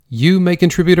You may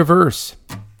contribute a verse.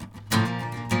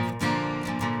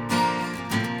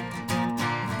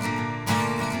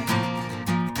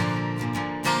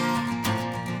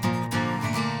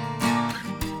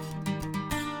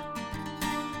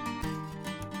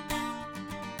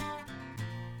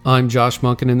 I'm Josh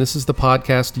Munkin, and this is the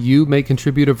podcast You May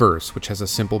Contribute a Verse, which has a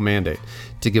simple mandate: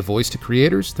 to give voice to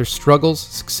creators, their struggles,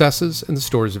 successes, and the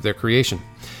stories of their creation.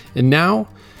 And now,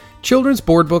 children's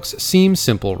board books seem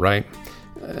simple, right?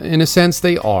 In a sense,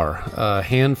 they are. A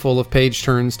handful of page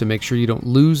turns to make sure you don't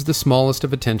lose the smallest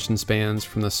of attention spans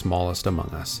from the smallest among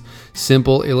us.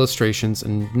 Simple illustrations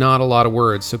and not a lot of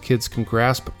words so kids can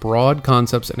grasp broad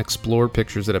concepts and explore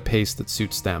pictures at a pace that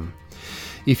suits them.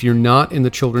 If you're not in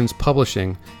the children's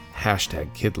publishing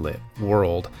 #KidLit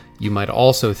world, you might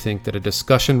also think that a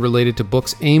discussion related to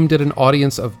books aimed at an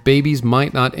audience of babies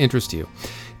might not interest you.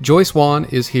 Joyce Wan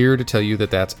is here to tell you that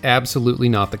that's absolutely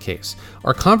not the case.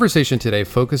 Our conversation today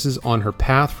focuses on her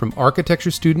path from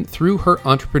architecture student through her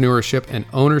entrepreneurship and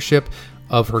ownership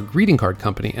of her greeting card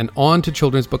company and on to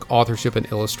children's book authorship and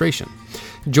illustration.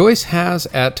 Joyce has,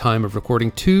 at time of recording,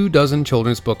 24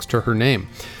 children's books to her name.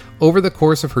 Over the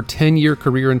course of her 10-year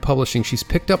career in publishing, she's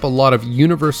picked up a lot of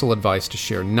universal advice to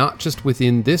share, not just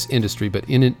within this industry, but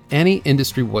in any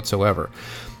industry whatsoever.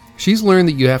 She's learned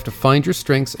that you have to find your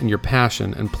strengths and your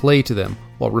passion and play to them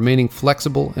while remaining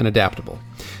flexible and adaptable.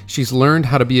 She's learned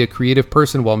how to be a creative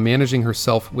person while managing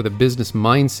herself with a business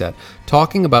mindset,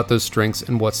 talking about those strengths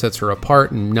and what sets her apart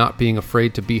and not being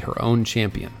afraid to be her own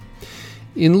champion.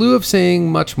 In lieu of saying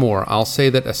much more, I'll say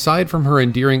that aside from her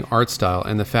endearing art style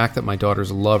and the fact that my daughters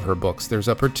love her books, there's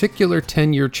a particular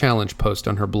 10-year challenge post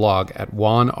on her blog at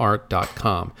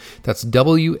wanart.com. That's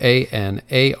WANART.com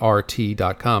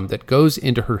that goes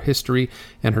into her history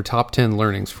and her top 10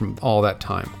 learnings from all that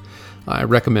time. I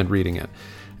recommend reading it.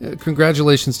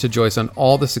 Congratulations to Joyce on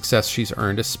all the success she's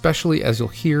earned, especially as you'll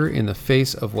hear in the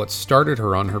face of what started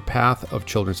her on her path of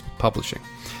children's publishing.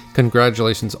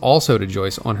 Congratulations also to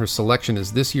Joyce on her selection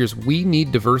as this year's We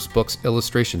Need Diverse Books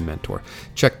illustration mentor.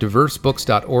 Check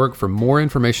diversebooks.org for more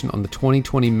information on the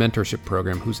 2020 mentorship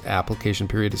program, whose application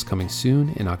period is coming soon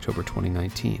in October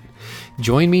 2019.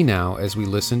 Join me now as we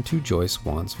listen to Joyce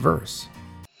Wan's verse.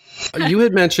 You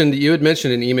had mentioned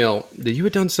in email that you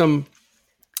had done some,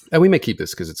 and we may keep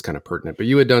this because it's kind of pertinent, but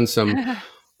you had done some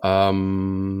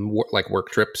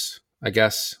work trips, I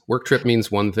guess. Work trip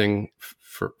means one thing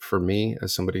for me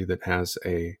as somebody that has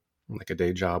a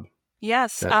day job.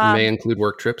 Yes. That may include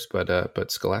work trips,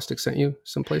 but Scholastic sent you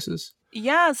some places?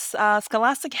 Yes.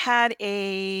 Scholastic had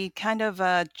a kind of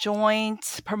a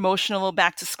joint promotional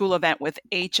back to school event with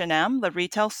H&M, the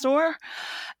retail store.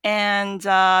 And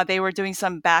they were doing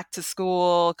some back to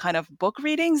school kind of book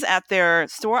readings at their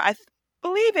store. I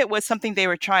believe it was something they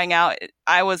were trying out.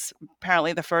 I was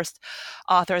apparently the first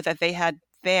author that they had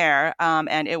there,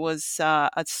 and it was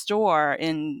a store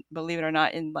in, believe it or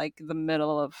not, in like the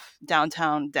middle of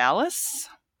downtown Dallas.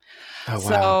 Oh, wow.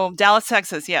 So Dallas,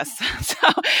 Texas, yes. So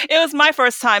it was my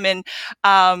first time in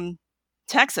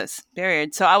Texas,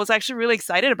 period. So I was actually really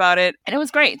excited about it, and it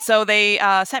was great. So they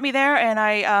sent me there, and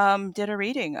I did a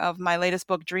reading of my latest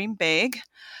book, Dream Big,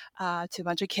 to a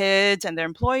bunch of kids and their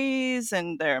employees'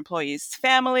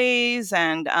 families,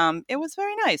 and it was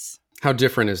very nice. How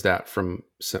different is that from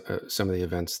some of the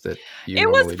events that you It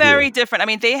normally was very do? different. I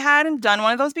mean, they hadn't done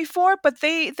one of those before, but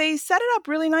they set it up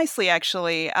really nicely,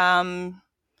 actually.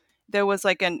 There was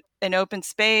like an open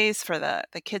space for the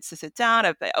kids to sit down,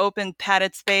 an open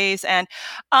padded space, and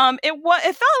it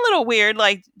felt a little weird,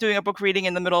 like doing a book reading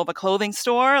in the middle of a clothing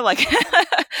store, like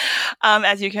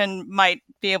as you might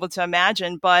be able to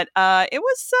imagine. But it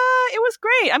was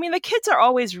great. I mean, the kids are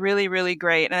always really, really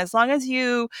great, and as long as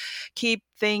you keep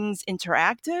things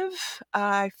interactive,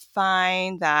 I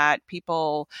find that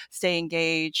people stay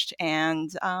engaged,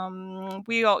 and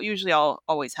we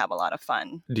always have a lot of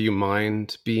fun. Do you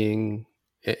mind being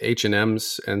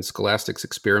H&M's and Scholastic's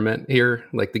experiment here,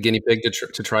 like the guinea pig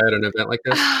to try out an event like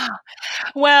this?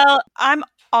 Well, I'm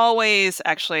always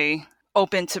actually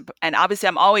open to, and obviously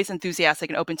I'm always enthusiastic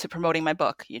and open to promoting my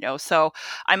book, so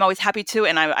I'm always happy to,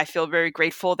 and I feel very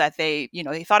grateful that they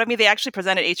thought of me. They actually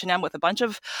presented H&M with a bunch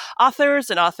of authors,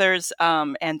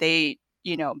 and they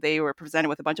were presented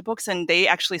with a bunch of books, and they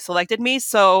actually selected me.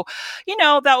 So,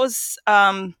 that was,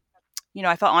 I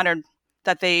felt honored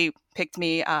that they picked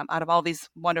me out of all these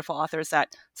wonderful authors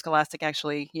that Scholastic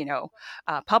actually,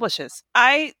 publishes.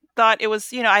 I thought it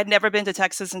was, I had never been to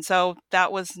Texas, and so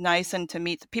that was nice. And to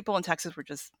meet the people in Texas were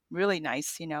just really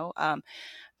nice, they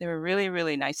were really,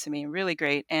 really nice to me, really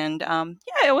great. And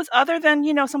it was, other than,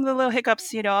 some of the little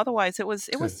hiccups, otherwise it was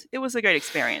a great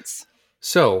experience.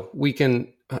 So we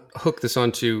can hook this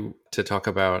on to talk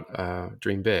about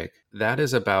Dream Big. That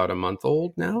is about a month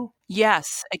old now?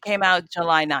 Yes, it came out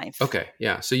July 9th. Okay,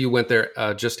 yeah. So you went there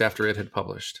just after it had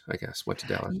published, I guess. Went to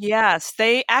Dallas. Yes,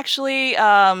 they actually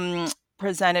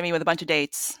presented me with a bunch of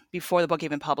dates before the book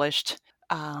even published.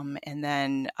 And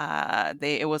then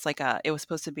it was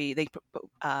supposed to be like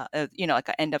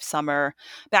an end of summer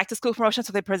back to school promotion.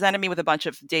 So they presented me with a bunch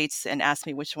of dates and asked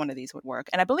me which one of these would work.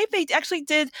 And I believe they actually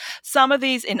did some of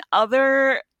these in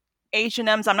other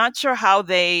H&Ms. I'm not sure how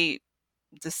they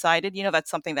decided. That's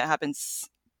something that happens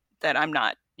that I'm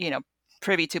not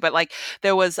privy to. But like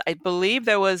I believe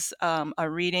there was a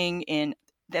reading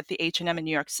at the H&M in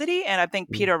New York City, and I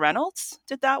think Peter Reynolds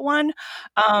did that one.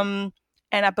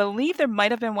 And I believe there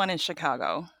might have been one in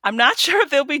Chicago. I'm not sure if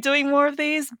they'll be doing more of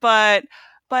these, but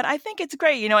I think it's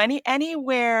great.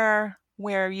 Anywhere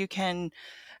where you can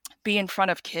be in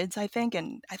front of kids, I think.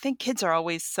 And I think kids are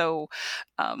always so,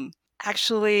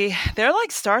 actually, they're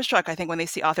like starstruck, I think, when they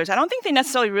see authors. I don't think they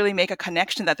necessarily really make a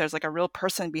connection that there's like a real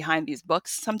person behind these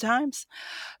books sometimes.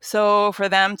 So for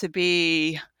them to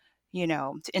be,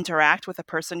 to interact with a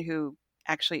person who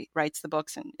actually writes the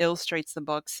books and illustrates the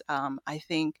books, I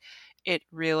think it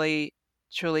really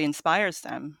truly inspires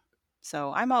them.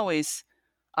 So I'm always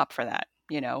up for that.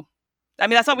 I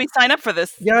mean, that's why we sign up for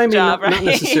this job, right? Not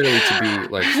necessarily to be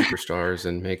like superstars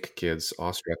and make kids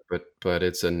awestruck, but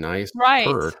it's a nice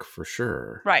perk for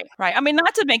sure. Right. I mean,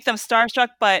 not to make them starstruck,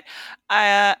 but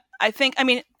I think, I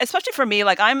mean, especially for me,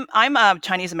 like I'm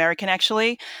Chinese American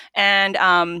actually, and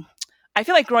I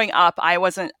feel like growing up, I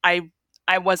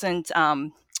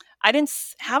didn't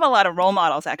have a lot of role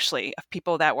models actually of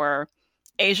people that were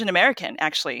Asian American.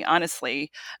 Actually,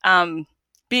 honestly,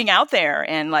 being out there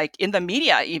and like in the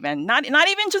media, even not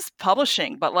even just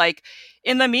publishing, but like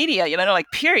in the media, like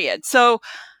period. So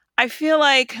I feel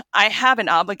like I have an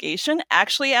obligation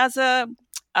actually as a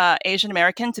Asian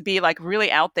American to be like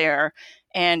really out there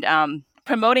and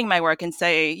promoting my work and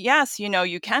say, yes,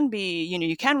 you can be,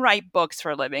 you can write books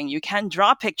for a living. You can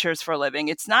draw pictures for a living.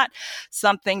 It's not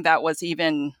something that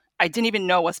I didn't even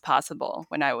know was possible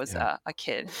when I was a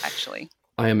kid, actually.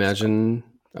 I imagine,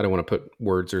 I don't want to put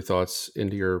words or thoughts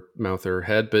into your mouth or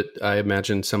head, but I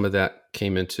imagine some of that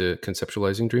came into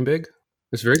conceptualizing Dream Big.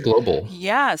 It's very global.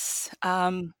 Yes.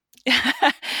 You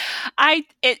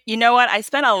know what? I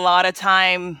spent a lot of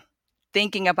time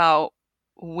thinking about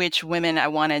which women I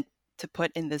wanted to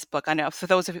put in this book. I know for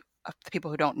those of the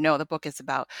people who don't know, the book is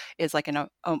like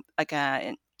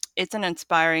it's an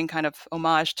inspiring kind of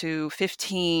homage to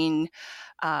 15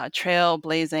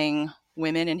 trailblazing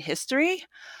women in history.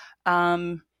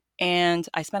 And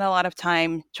I spent a lot of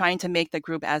time trying to make the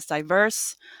group as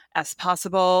diverse as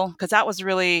possible because that was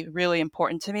really, really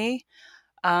important to me.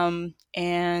 I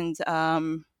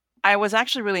was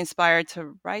actually really inspired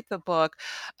to write the book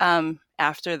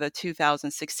after the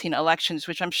 2016 elections,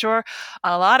 which I'm sure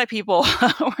a lot of people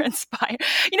were inspired.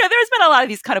 There's been a lot of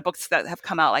these kind of books that have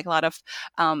come out, like a lot of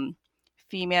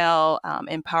female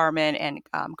empowerment and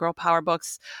girl power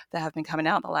books that have been coming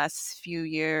out the last few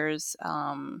years.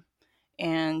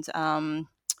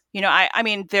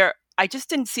 I just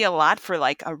didn't see a lot for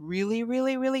like a really,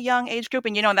 really, really young age group.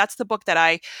 And, that's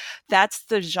that's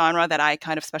the genre that I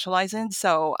kind of specialize in.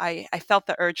 So I felt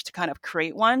the urge to kind of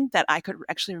create one that I could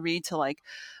actually read to like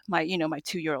my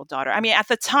 2-year-old daughter. I mean, at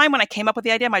the time when I came up with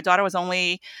the idea, my daughter was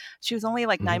only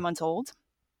like 9 months old.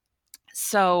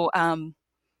 So, and,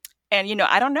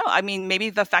 I don't know. I mean, maybe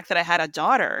the fact that I had a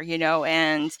daughter,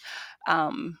 and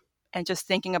just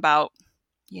thinking about,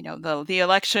 the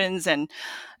elections and,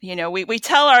 we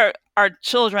tell our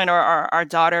children or our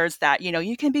daughters that,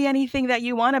 you can be anything that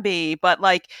you want to be. But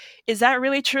like, is that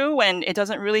really true when it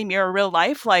doesn't really mirror real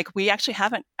life? Like we actually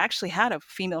haven't actually had a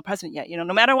female president yet,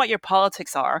 no matter what your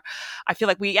politics are. I feel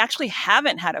like we actually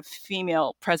haven't had a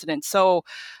female president. So,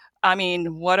 I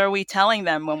mean, what are we telling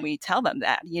them when we tell them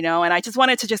that, And I just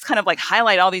wanted to just kind of like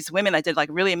highlight all these women that did like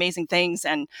really amazing things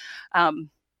and,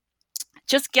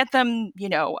 just get them,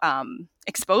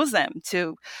 expose them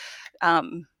to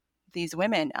these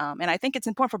women. And I think it's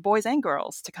important for boys and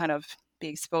girls to kind of be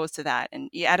exposed to that. And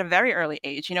at a very early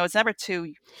age, it's never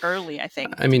too early, I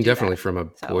think. I mean, definitely from a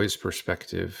boy's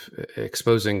perspective,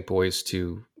 exposing boys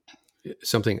to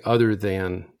something other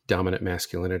than dominant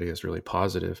masculinity is really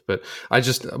positive. But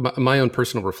my own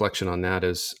personal reflection on that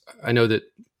is, I know that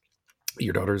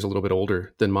your daughter is a little bit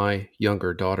older than my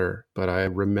younger daughter, but I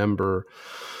remember,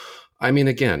 I mean,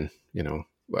 again,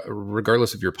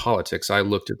 regardless of your politics, I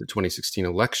looked at the 2016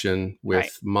 election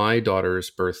with my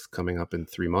daughter's birth coming up in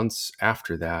 3 months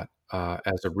after that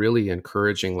as a really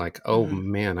encouraging, like, oh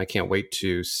man, I can't wait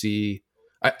to see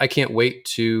I can't wait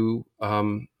to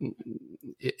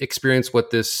experience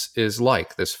what this is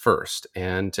like, this first,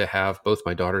 and to have both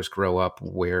my daughters grow up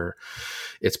where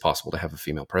it's possible to have a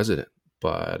female president.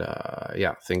 But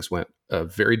yeah, things went a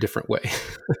very different way.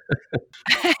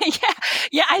 Yeah,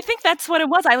 yeah. I think that's what it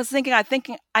was. I think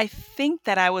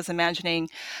that I was imagining,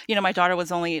 my daughter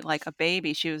was only like a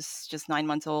baby. She was just 9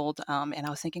 months old, and I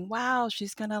was thinking, wow,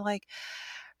 she's gonna like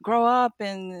grow up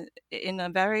in a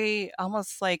very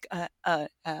almost like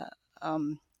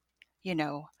um, you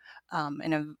know,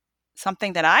 in a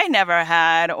something that I never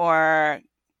had or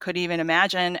could even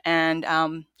imagine, and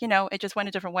it just went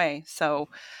a different way. So,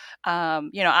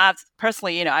 I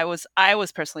personally, I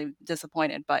was personally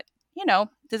disappointed, but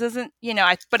this isn't,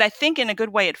 but I think in a good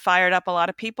way, it fired up a lot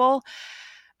of people.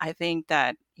 I think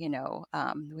that,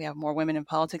 we have more women in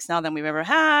politics now than we've ever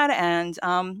had. And,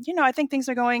 I think things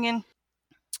are going in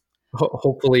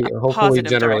Hopefully, a hopefully, positive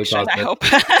generally direction. I positive. hope.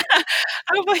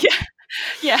 I hope, yeah.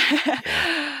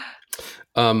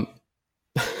 Yeah.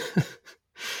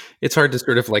 It's hard to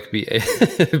sort of like be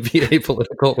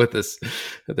apolitical with this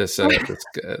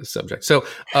subject. So,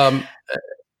 you know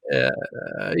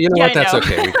Yeah, what? I That's know.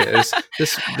 okay.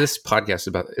 This podcast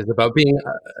is about being.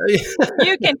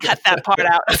 You can cut that part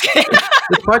out.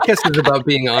 This podcast is about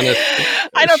being honest.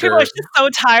 I know people are Sure. just so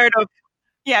tired of.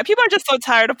 Yeah, people are just so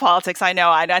tired of politics. I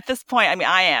know. At this point, I mean,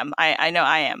 I am. I know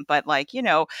I am. But like,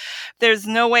 there's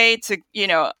no way to,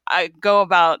 I go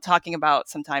about talking about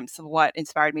sometimes what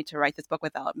inspired me to write this book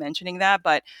without mentioning that.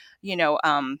 But, you know,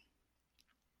 I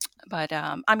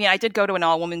mean, I did go to an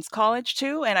all women's college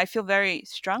too, and I feel very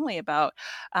strongly about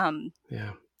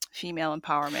Yeah. female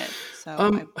empowerment.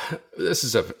 So, This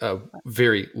is a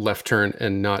very left turn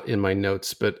and not in my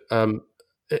notes, but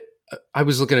I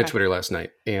was looking at okay. Twitter last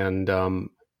night, and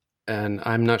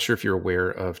I'm not sure if you're aware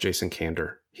of Jason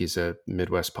Kander. He's a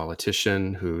Midwest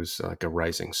politician who's like a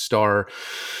rising star,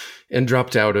 and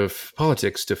dropped out of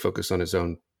politics to focus on his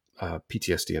own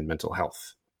PTSD and mental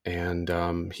health. And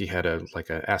he had a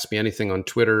Ask Me Anything on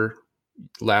Twitter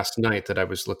last night that I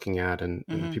was looking at, and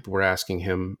people were asking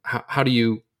him, how do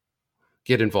you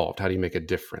get involved? How do you make a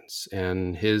difference?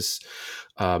 And his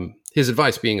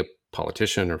advice, being a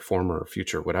politician or former or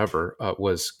future, whatever,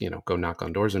 was, go knock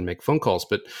on doors and make phone calls.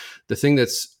 But the thing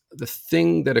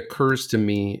that occurs to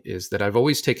me is that I've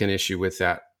always taken issue with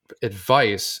that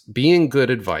advice being good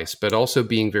advice, but also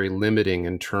being very limiting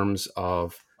in terms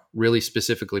of really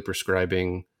specifically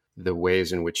prescribing the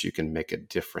ways in which you can make a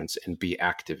difference and be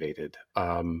activated.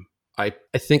 I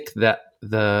think that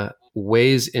the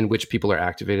ways in which people are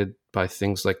activated by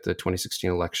things like the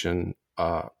 2016 election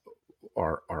are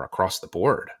across the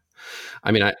board.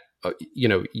 I mean,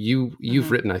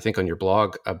 you've written, I think, on your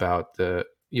blog about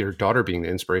your daughter being the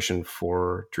inspiration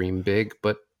for Dream Big,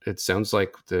 but it sounds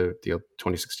like the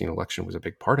 2016 election was a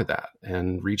big part of that,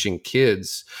 and reaching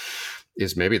kids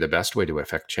is maybe the best way to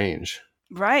affect change.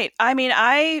 Right. I mean,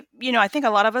 I think a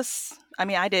lot of us, I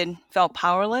mean, felt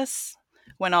powerless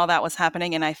when all that was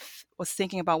happening. And I was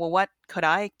thinking about, well, what could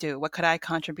I do? What could I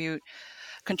contribute?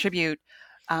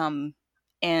 And,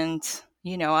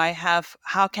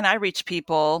 how can I reach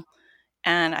people?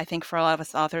 And I think for a lot of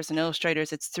us authors and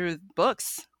illustrators, it's through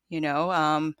books,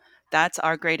 that's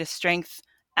our greatest strength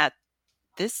at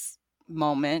this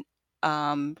moment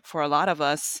for a lot of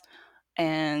us.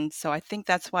 And so I think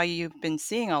that's why you've been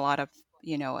seeing a lot of,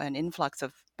 an influx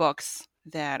of books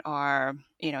that are,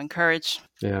 encourage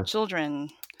children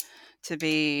to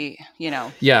be,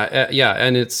 Yeah,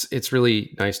 and it's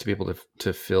really nice to be able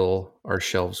to fill our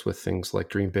shelves with things like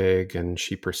Dream Big and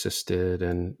She Persisted,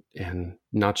 and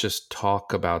not just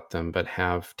talk about them, but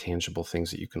have tangible things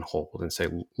that you can hold and say,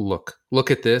 look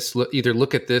at this. Either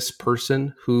look at this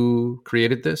person who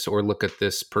created this, or look at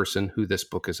this person who this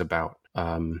book is about,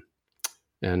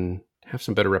 and have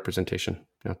some better representation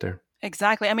out there.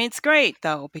 Exactly. I mean, it's great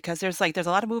though, because there's a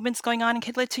lot of movements going on in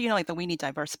Kid Lit too. Like the We Need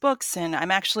Diverse Books, and I'm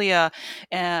actually the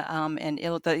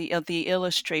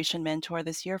illustration mentor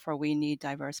this year for We Need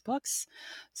Diverse Books.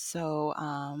 So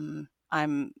I'm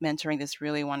mentoring this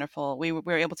really wonderful. We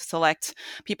were able to select,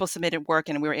 people submitted work,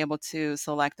 and we were able to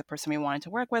select the person we wanted to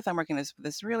work with. I'm working with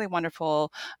this really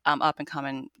wonderful up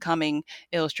and coming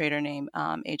illustrator named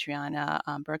Adriana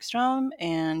Bergstrom,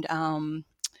 and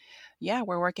yeah,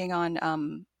 we're working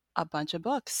on a bunch of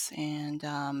books, and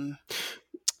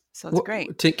so it's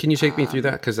great. Can you take me through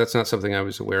that? Because that's not something I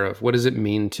was aware of. What does it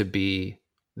mean to be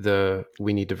the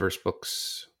We Need Diverse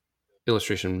Books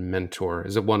illustration mentor?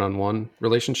 Is it one-on-one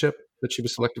relationship that she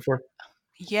was selected for?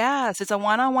 Yes, it's a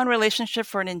one-on-one relationship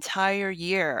for an entire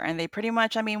year, and they pretty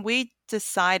much, I mean, we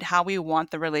decide how we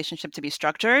want the relationship to be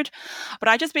structured. But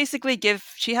I just basically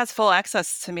she has full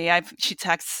access to me. She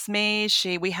texts me.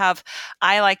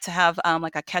 I like to have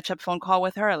like a catch up phone call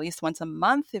with her at least once a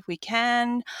month if we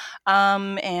can.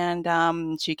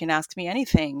 And she can ask me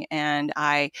anything. And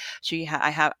I've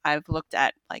looked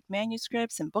at like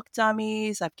manuscripts and book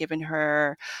dummies. I've given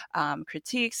her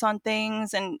critiques on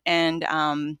things, and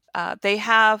they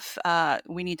have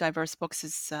We Need Diverse Books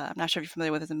is I'm not sure if you're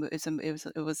familiar with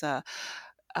it. It was a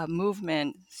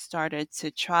movement started to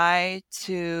try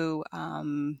to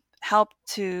help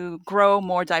to grow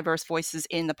more diverse voices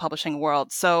in the publishing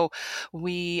world. So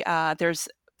we there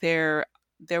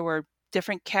were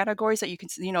different categories that you can,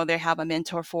 they have a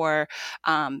mentor for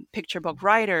picture book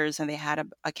writers, and they had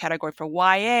a category for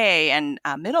YA and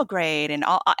middle grade, and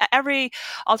all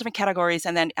different categories.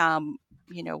 And then I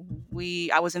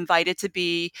was invited to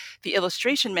be the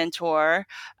illustration mentor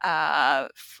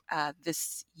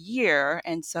this year,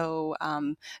 and so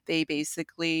they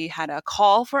basically had a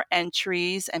call for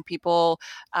entries, and people.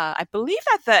 I believe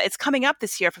that it's coming up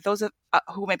this year for those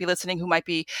who might be listening, who might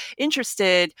be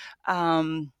interested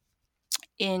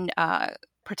in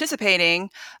participating.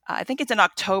 I think it's in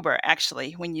October,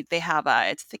 actually, when they have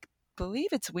I believe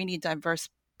it's We Need Diverse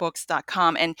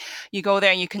books.com, and you go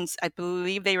there and you can, I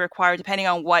believe they require, depending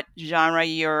on what genre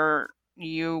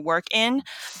you work in,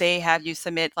 they have you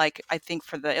submit, like, I think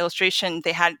for the illustration,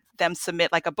 they had them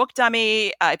submit like a book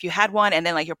dummy, if you had one, and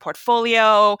then like your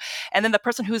portfolio, and then the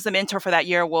person who's the mentor for that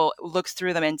year will looks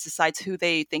through them and decides who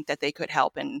they think that they could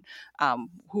help, and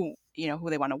who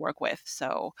they want to work with.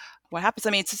 So what happens,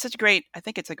 I mean, I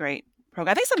think it's a great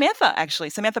program. I think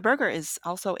Samantha Berger is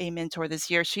also a mentor this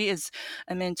year. She is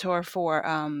a mentor for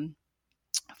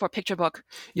picture book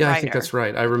writer. I think that's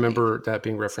right. I remember that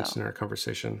being referenced in our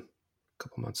conversation a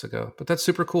couple months ago. But that's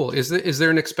super cool. Is there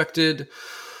an expected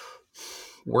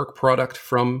work product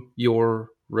from your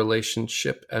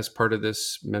relationship as part of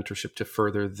this mentorship to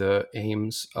further the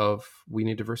aims of We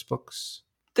Need Diverse Books?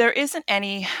 There isn't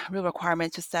any real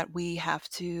requirement, just that we have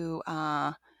to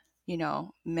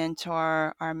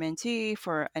mentor our mentee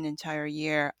for an entire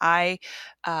year. The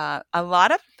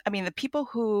people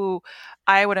who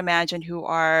I would imagine who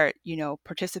are,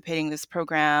 participating in this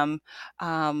program,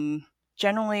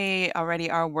 generally already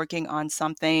are working on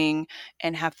something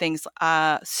and have things,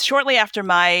 shortly after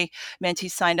my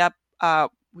mentee signed up,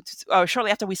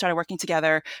 shortly after we started working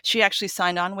together, she actually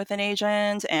signed on with an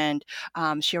agent, and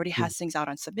she already has things out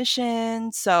on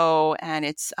submission. So, and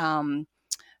it's,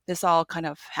 this all kind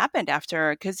of happened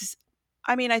after, because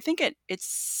I think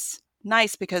it's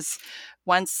nice because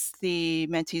once the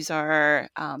mentees are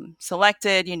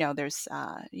selected, there's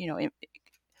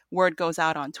word goes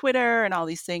out on Twitter and all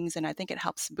these things, and I think it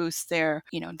helps boost their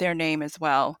name as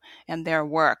well and their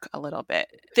work a little bit.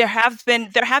 There have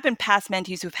been past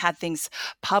mentees who've had things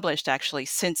published actually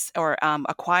since, or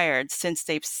acquired since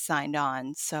they've signed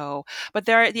on. So, but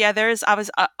there is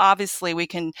obviously we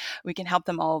can help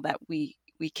them all that we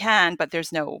can, but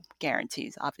there's no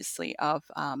guarantees, obviously, of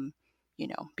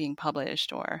being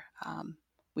published, or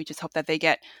we just hope that they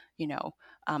get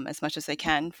as much as they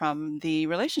can from the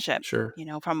relationship. Sure.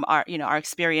 From our our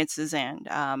experiences and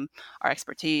our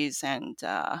expertise, and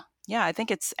I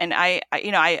think it's, and I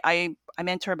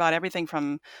mentor about everything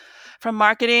from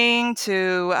marketing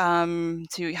to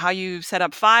how you set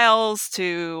up files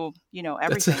to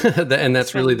everything. And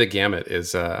that's really the gamut.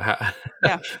 Is how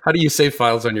do you save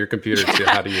files on your computer to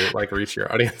how do you reach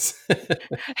your audience?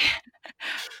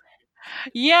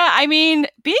 Yeah, I mean,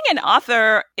 being an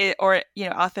author or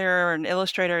an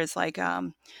illustrator is like,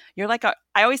 you're like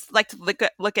I always like to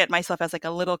look at myself as like a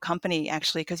little company,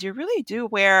 actually, because you really do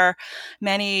wear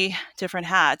many different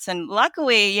hats. And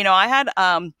luckily, I had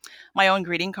my own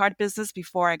greeting card business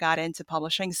before I got into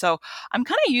publishing, so I'm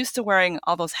kind of used to wearing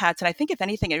all those hats. And I think if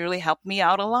anything, it really helped me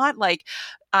out a lot. Like,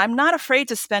 I'm not afraid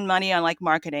to spend money on like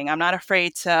marketing. I'm not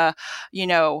afraid to,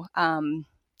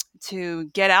 to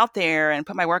get out there and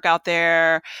put my work out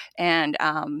there, and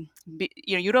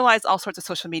utilize all sorts of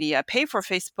social media, pay for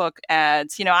Facebook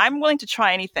ads. I'm willing to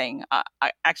try anything,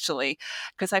 actually,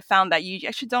 because I found that you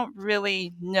actually don't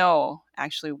really know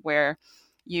actually where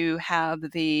you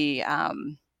have the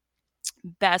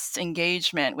best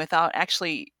engagement without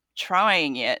actually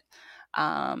trying it.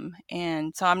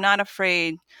 And so I'm not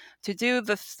afraid to do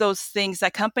those things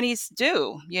that companies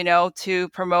do, to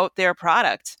promote their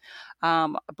product.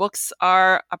 Books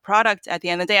are a product at the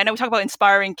end of the day. I know we talk about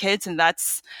inspiring kids, and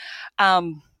that's,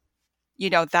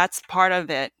 that's part of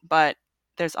it. But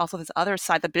there's also this other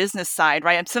side, the business side,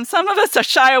 right? And some of us are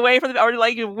shy away from it, or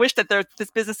like you wish that this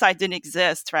business side didn't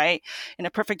exist, right? In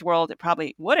a perfect world, it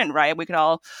probably wouldn't, right? We could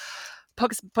all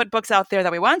put books out there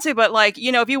that we want to, but like,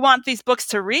 if you want these books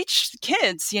to reach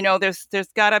kids, there's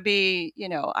gotta be,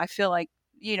 I feel like,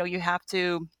 you have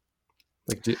to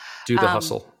like do the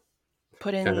hustle,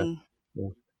 put kind of. in,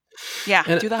 Yeah.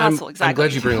 do the I'm, hustle. Exactly. I'm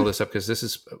glad you bring all this up, because this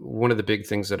is one of the big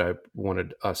things that I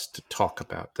wanted us to talk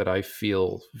about, that I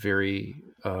feel very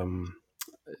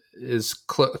is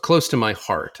close to my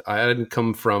heart. I didn't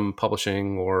come from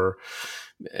publishing or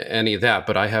any of that,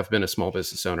 but I have been a small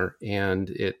business owner, and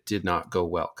it did not go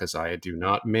well because I do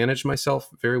not manage myself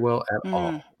very well at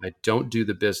all. I don't do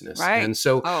the business. Right. And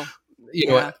so,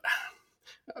 know,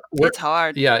 it's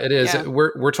hard. Yeah, it is. Yeah.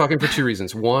 We're talking for two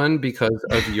reasons. One, because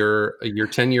of your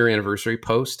 10-year anniversary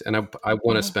post, and I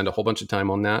want to spend a whole bunch of time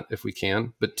on that if we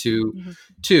can. But two,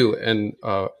 and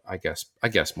I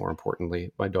guess more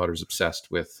importantly, my daughter's obsessed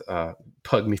with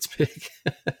Pug Meets Pig.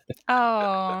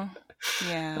 Oh,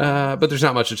 yeah. But there's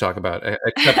not much to talk about,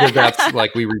 except that that's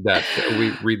like we read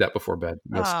that before bed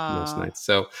most nights.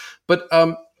 So, but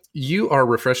you are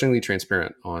refreshingly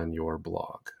transparent on your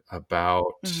blog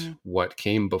about what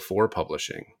came before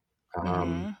publishing.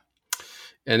 And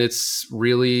it's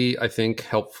really, I think,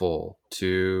 helpful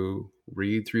to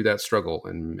read through that struggle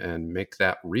and make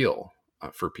that real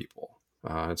for people.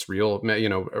 It's real,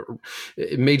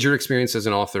 it made your experience as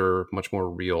an author much more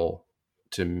real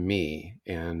to me.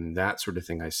 And that sort of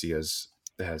thing I see as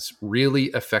really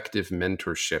effective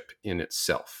mentorship in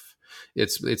itself.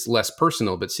 It's less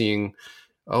personal, but seeing,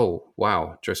 oh,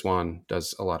 wow, Joyce Wan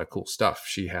does a lot of cool stuff.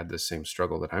 She had the same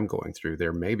struggle that I'm going through.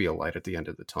 There may be a light at the end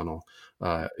of the tunnel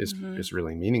is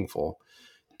really meaningful.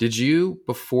 Did you,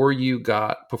 before you,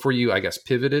 I guess,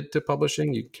 pivoted to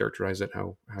publishing, you characterize it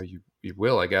how you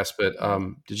will, I guess, but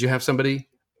did you have somebody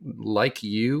like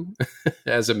you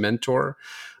as a mentor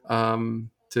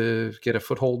to get a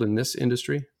foothold in this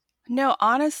industry? No,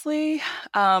 honestly,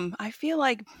 I feel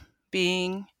like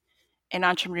being an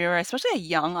entrepreneur, especially a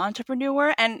young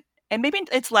entrepreneur, and maybe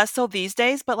it's less so these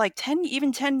days, but like 10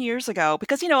 years ago,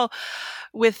 because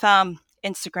with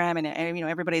Instagram and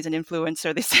everybody's an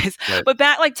influencer these days. Right. But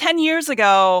back like 10 years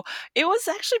ago, it was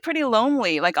actually pretty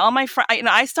lonely. Like all my friends,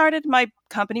 I started my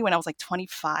company when I was like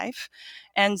 25,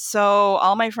 and so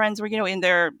all my friends were in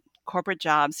their corporate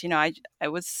jobs. I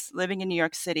was living in New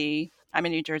York City. I'm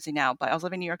in New Jersey now, but I was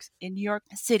living in New York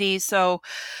City. So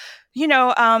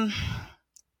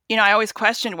I always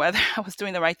questioned whether I was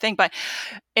doing the right thing, but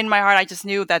in my heart, I just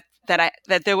knew that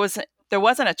there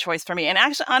wasn't a choice for me. And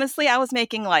actually, honestly, I was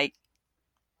making like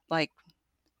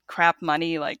crap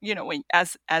money, so I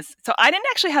didn't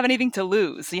actually have anything to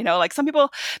lose. Like some people,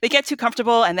 they get too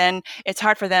comfortable, and then it's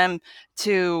hard for them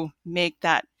to make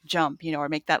that jump, or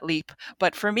make that leap.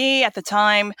 But for me, at the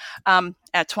time,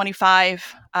 at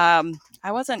 25, I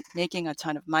wasn't making a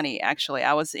ton of money. Actually,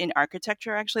 I was in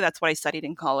architecture. Actually, that's what I studied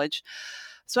in college.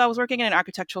 So I was working in an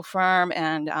architectural firm,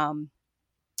 and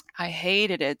I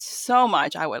hated it so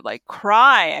much. I would like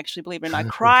cry, actually, believe it or not,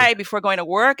 cry before going to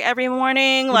work every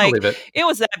morning. Like it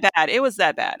was that bad. It was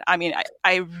that bad. I mean,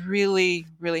 I really,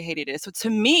 really hated it. So to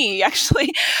me,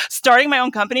 actually, starting my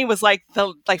own company was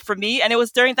for me, and it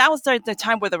was during the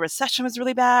time where the recession was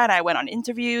really bad. I went on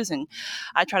interviews and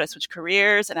I tried to switch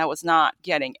careers, and I was not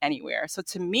getting anywhere. So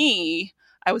to me,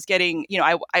 I was getting,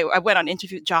 I went on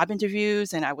job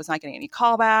interviews, and I was not getting any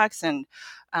callbacks. And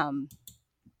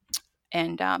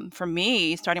for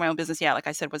me, starting my own business, like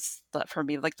I said, was for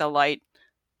me like the light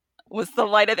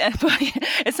at the end.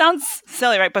 It sounds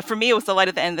silly, right? But for me, it was the light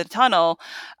at the end of the tunnel,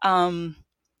 and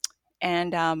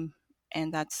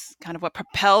that's kind of what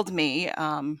propelled me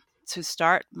to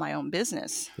start my own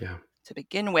business. Yeah. To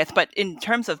begin with, but in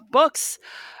terms of books,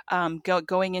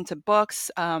 going into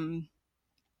books.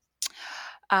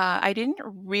 I didn't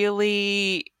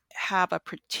really have a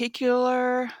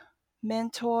particular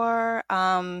mentor.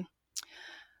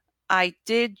 I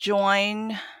did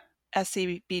join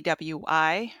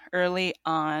SCBWI early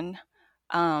on,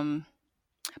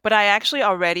 but I actually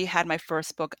already had my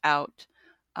first book out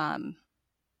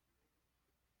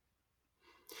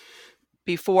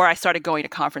before I started going to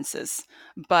conferences.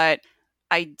 But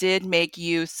I did make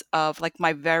use of like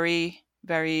my very,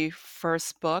 very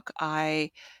first book.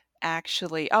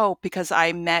 Because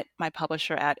I met my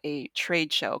publisher at a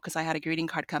trade show, because I had a greeting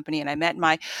card company, and I met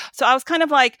so I was kind of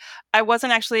like, I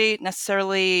wasn't actually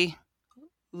necessarily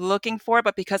looking for it,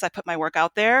 but because I put my work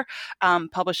out there,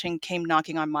 publishing came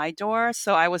knocking on my door.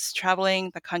 So I was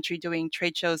traveling the country doing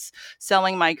trade shows,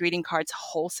 selling my greeting cards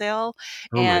wholesale.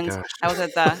 Oh my And gosh. I was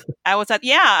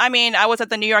at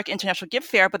the New York International Gift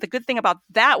Fair. But the good thing about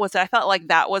that was that I felt like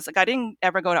I didn't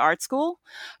ever go to art school.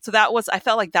 So I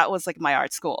felt like that was like my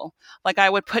art school. Like I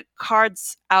would put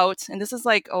cards out, and this is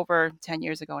like over 10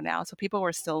 years ago now. So people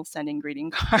were still sending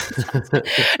greeting cards.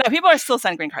 No, people are still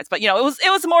sending greeting cards, but it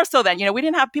was more so then. We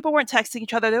didn't have people weren't texting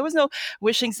each other. There was no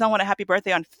wishing someone a happy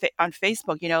birthday on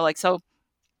Facebook. Like so.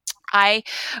 I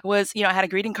had a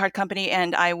greeting card company,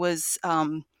 and I was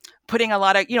putting a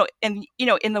lot of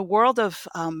in the world of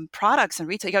products and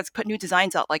retail, you got to put new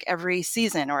designs out like every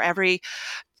season or every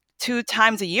 2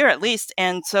 times a year at least.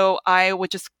 And so I would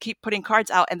just keep putting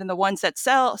cards out. And then the ones that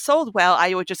sold well,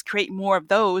 I would just create more of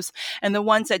those. And the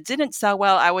ones that didn't sell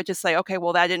well, I would just say, okay,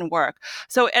 well, that didn't work.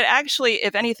 So it actually,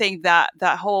 if anything, my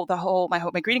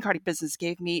greeting card business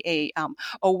gave me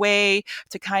a way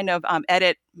to kind of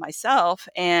edit myself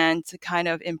and to kind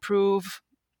of improve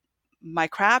my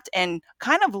craft and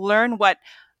kind of learn what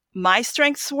my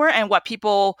strengths were and what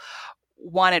people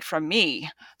wanted from me.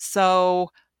 So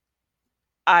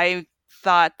I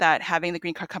thought that having the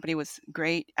green card company was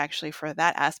great actually for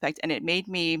that aspect. And it made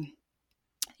me,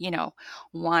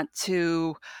 want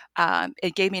to,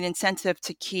 it gave me an incentive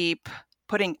to keep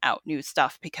putting out new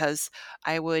stuff because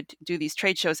I would do these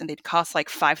trade shows and they'd cost like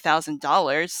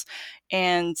 $5,000.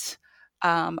 And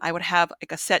I would have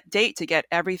like a set date to get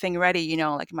everything ready,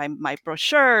 like my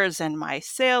brochures and my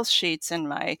sales sheets and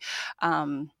my,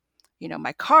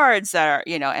 my cards that are,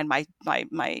 and my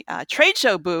trade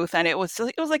show booth. And it was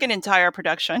like an entire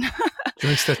production.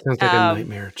 Joyce, that sounds like a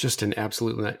nightmare, just an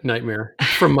absolute nightmare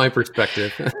from my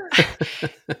perspective.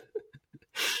 It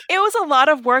was a lot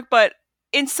of work, but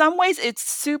in some ways it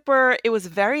was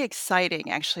very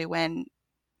exciting actually when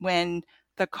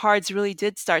the cards really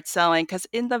did start selling. Because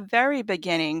in the very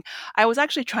beginning, I was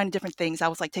actually trying different things. I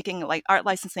was like taking like art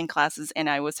licensing classes, and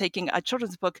I was taking a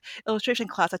children's book illustration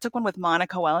class. I took one with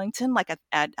Monica Wellington, like at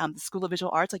the School of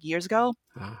Visual Arts, like years ago.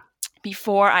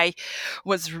 Before I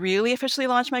was really officially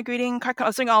launched my greeting card, I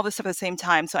was doing all this stuff at the same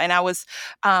time. So, and I was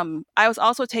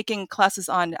also taking classes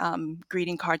on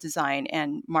greeting card design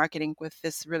and marketing with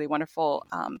this really wonderful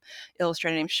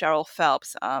illustrator named Cheryl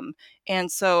Phelps.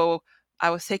 And so I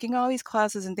was taking all these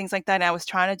classes and things like that. And I was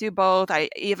trying to do both.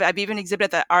 I've even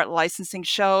exhibited at the art licensing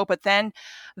show, but then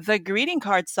the greeting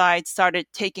card side started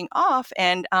taking off.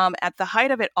 And at the height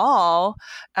of it all,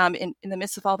 in the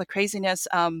midst of all the craziness,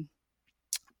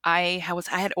 I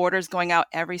had orders going out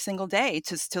every single day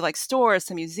to like stores,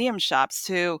 to museum shops,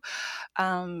 to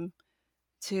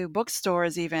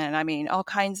bookstores, even. I mean, all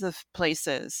kinds of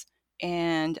places.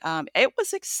 And it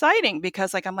was exciting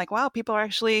because like I'm like, wow,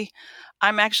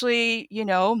 I'm actually,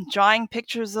 drawing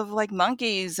pictures of like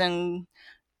monkeys, and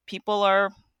people are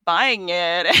buying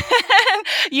it and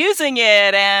using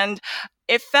it, and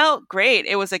it felt great.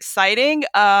 It was exciting.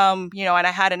 And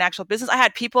I had an actual business. I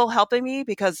had people helping me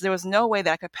because there was no way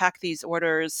that I could pack these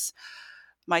orders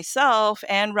myself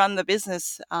and run the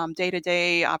business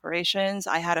day-to-day operations.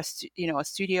 I had a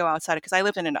studio outside because I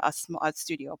lived in a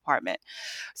studio apartment.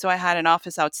 So I had an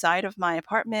office outside of my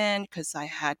apartment because I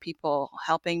had people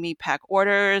helping me pack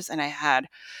orders, and I had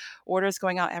orders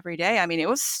going out every day. I mean, it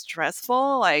was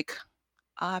stressful. Like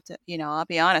I'll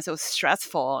be honest, it was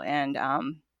stressful. And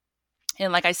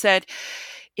like I said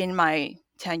in my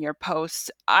tenure post,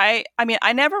 I mean,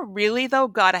 I never really though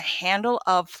got a handle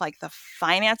of like the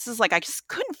finances. Like I just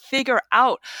couldn't figure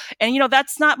out, and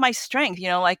that's not my strength.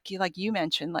 Like you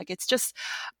mentioned, like it's just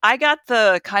I got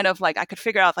the kind of like I could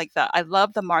figure out like I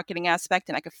love the marketing aspect,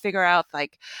 and I could figure out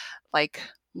like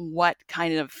what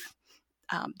kind of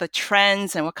the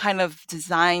trends and what kind of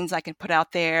designs I can put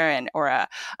out there,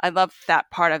 I love that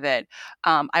part of it.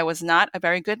 I was not a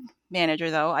very good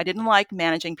manager though. I didn't like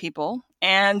managing people,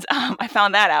 and I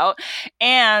found that out.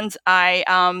 And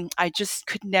I just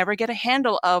could never get a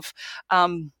handle of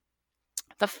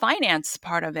the finance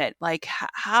part of it. Like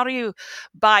how do you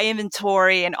buy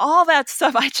inventory and all that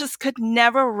stuff? I just could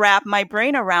never wrap my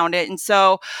brain around it. And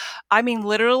so, I mean,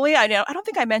 literally, I don't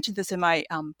think I mentioned this in my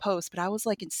post, but I was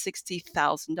like in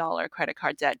 $60,000 credit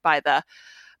card debt by the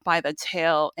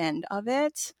tail end of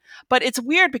it. But it's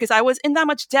weird because I was in that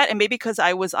much debt, and maybe because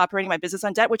I was operating my business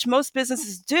on debt, which most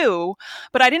businesses do,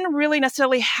 but I didn't really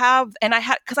necessarily have, and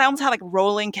because I almost had like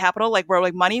rolling capital, like where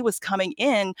like money was coming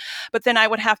in, but then I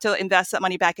would have to invest that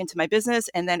money back into my business,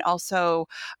 and then also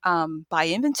buy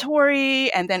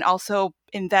inventory, and then also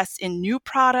invest in new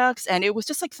products. And it was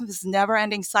just like this never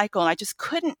ending cycle. And I just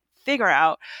couldn't figure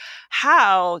out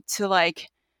how to like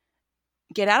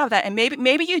get out of that. And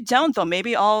maybe you don't, though.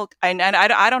 Maybe all, and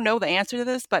I don't know the answer to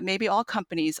this, but maybe all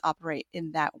companies operate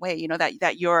in that way,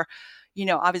 that you're,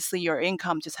 obviously your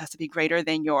income just has to be greater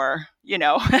than your,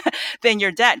 than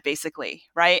your debt, basically.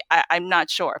 Right. I'm not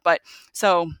sure. But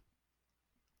so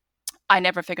I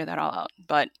never figured that all out.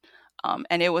 But,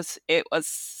 and it was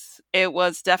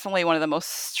definitely one of the most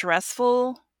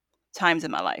stressful times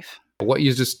in my life. What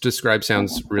you just described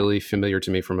sounds really familiar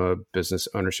to me from a business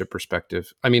ownership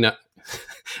perspective. I mean,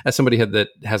 as somebody that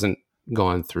hasn't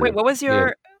gone through. Wait, what was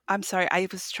your? I'm sorry, I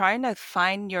was trying to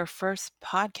find your first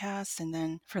podcast, and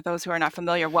then for those who are not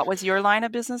familiar, what was your line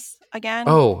of business again?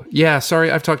 Oh, yeah.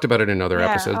 Sorry, I've talked about it in other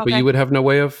episodes, but you would have no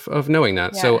way of knowing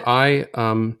that. Yeah.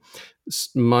 So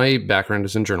my background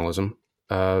is in journalism.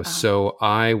 So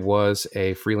I was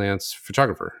a freelance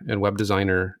photographer and web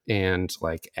designer and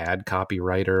like ad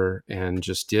copywriter, and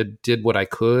just did what I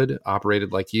could,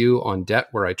 operated like you on debt,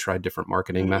 where I tried different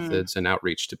marketing methods and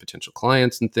outreach to potential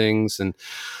clients and things. And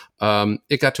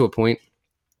it got to a point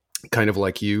kind of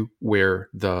like you where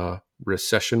the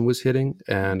recession was hitting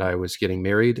and I was getting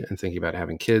married and thinking about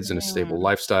having kids and a stable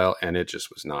lifestyle. And it just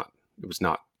was not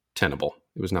tenable.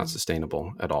 It was not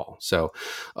sustainable at all. So,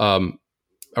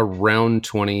 around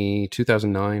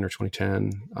 2009 or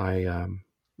 2010,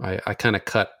 I kind of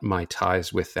cut my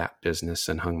ties with that business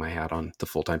and hung my hat on the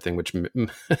full-time thing, which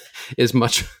is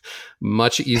much,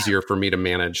 much easier for me to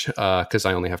manage because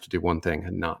I only have to do one thing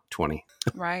and not 20.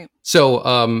 Right.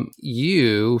 So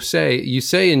you say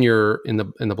in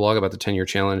the blog about the 10-year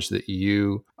challenge that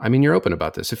you're open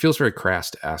about this. It feels very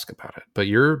crass to ask about it, but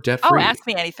you're debt-free. Oh, ask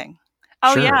me anything.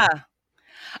 Oh, sure. Yeah.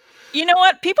 You know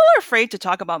what? People are afraid to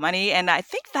talk about money, and I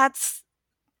think that's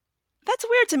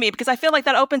weird to me because I feel like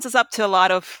that opens us up to a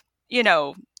lot of,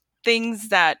 things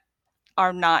that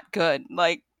are not good.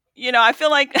 Like, I feel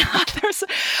like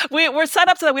we're set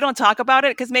up so that we don't talk about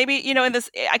it because maybe, in this,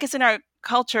 I guess in our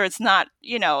culture, it's not,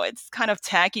 it's kind of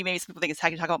tacky. Maybe some people think it's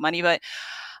tacky to talk about money, but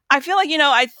I feel like,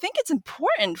 I think it's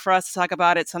important for us to talk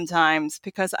about it sometimes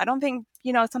because I don't think,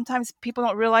 sometimes people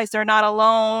don't realize they're not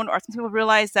alone, or some people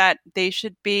realize that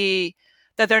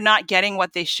that they're not getting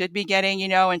what they should be getting,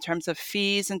 in terms of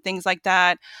fees and things like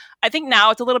that. I think now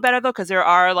it's a little better though, because there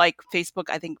are like Facebook,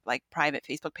 I think like private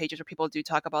Facebook pages where people do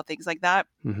talk about things like that.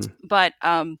 Mm-hmm. But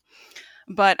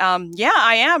yeah,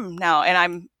 I am now.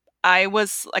 And I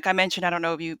was, like I mentioned, I don't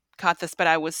know if you caught this, but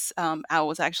I was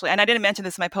actually, and I didn't mention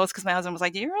this in my post because my husband was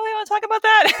like, do you really want to talk about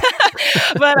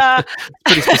that? But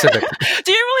pretty specific.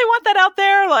 Do you really want that out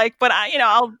there? Like, but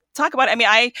I'll talk about it. I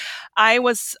mean, I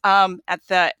was at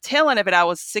the tail end of it, I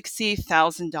was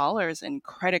 $60,000 in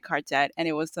credit card debt, and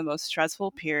it was the most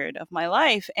stressful period of my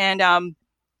life. And and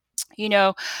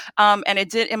it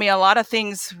did, a lot of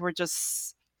things were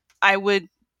just,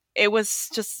 it was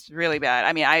just really bad.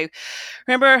 I mean, I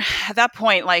remember at that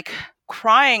point, like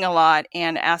crying a lot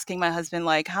and asking my husband,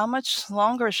 like, how much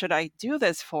longer should I do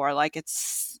this for? Like,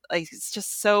 it's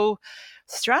just so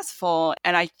stressful.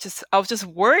 And I was just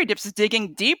worried, just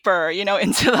digging deeper,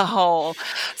 into the hole.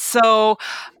 So,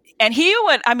 and he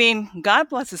would, God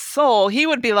bless his soul, he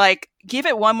would be like, give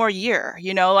it one more year,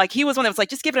 like he was one that was like,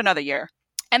 just give it another year.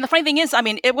 And the funny thing is,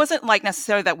 it wasn't like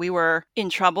necessarily that we were in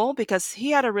trouble because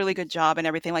he had a really good job and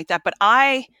everything like that. But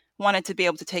I wanted to be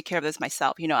able to take care of this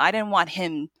myself. I didn't want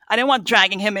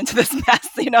dragging him into this mess,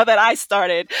 that I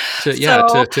started.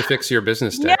 To fix your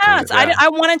business debt. Yes. Kind of, I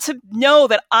wanted to know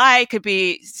that I could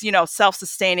be,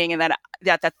 self-sustaining, and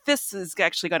that this is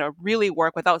actually going to really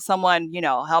work without someone,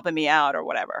 helping me out or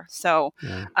whatever. So,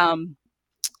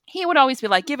 he would always be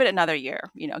like, give it another year,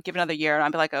 give it another year. And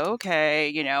I'd be like,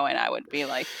 okay, and I would be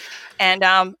like, and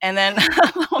then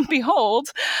lo and behold,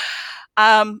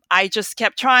 I just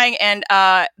kept trying. And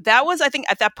that was, I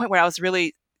think, at that point where I was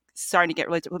really starting to get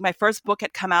really, when my first book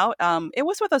had come out, it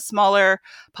was with a smaller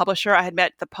publisher. I had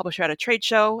met the publisher at a trade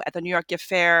show at the New York Gift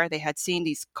Fair. They had seen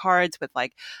these cards with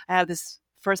like, I have this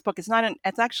first book. It's not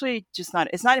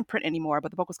in print anymore,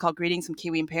 but the book was called Greetings from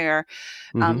Kiwi and Pear.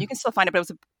 You can still find it, but it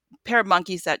was a pair of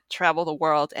monkeys that travel the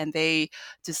world, and they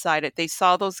decided, they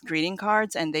saw those greeting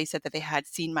cards and they said that they had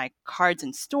seen my cards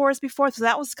in stores before. So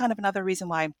that was kind of another reason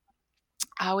why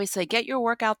I always say, get your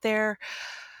work out there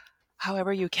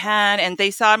however you can. And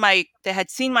they had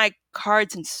seen my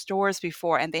cards in stores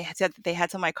before, and they had said that they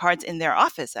had some of my cards in their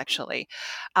office, actually.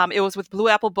 It was with Blue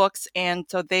Apple Books. And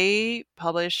so they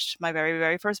published my very,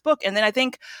 very first book. And then I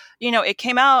think, it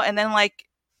came out, and then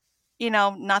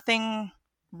nothing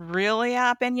really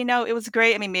happened. It was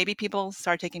great. Maybe people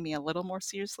started taking me a little more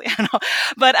seriously. I don't know.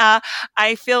 But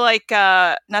I feel like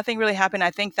nothing really happened.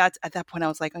 I think that's at that point I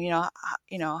was like,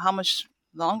 how much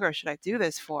longer should I do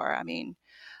this for?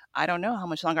 I don't know how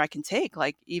much longer I can take.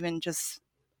 Like, even just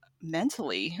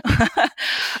mentally.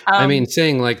 I mean, um,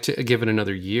 saying like to give it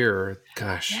another year,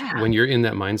 gosh, yeah. when you're in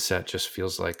that mindset, just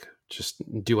feels like, just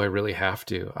do I really have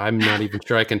to? I'm not even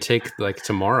sure I can take like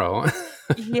tomorrow.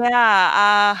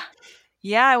 Yeah.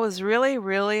 Yeah, it was really,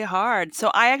 really hard. So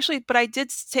but I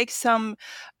did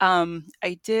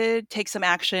I did take some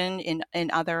action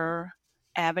in other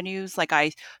avenues. Like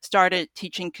I started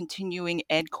teaching continuing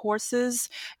ed courses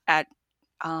at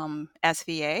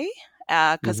SVA.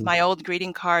 Because Mhm. my old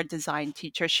greeting card design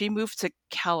teacher, she moved to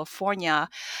California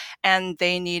and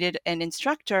they needed an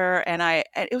instructor, and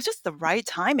it was just the right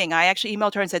timing. I actually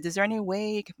emailed her and said, is there any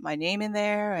way you could put my name in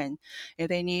there, and if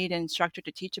they need an instructor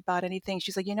to teach about anything?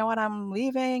 She's like, you know what, I'm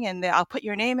leaving, and I'll put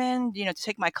your name in, to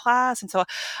take my class. And so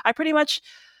I pretty much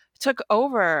took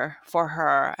over for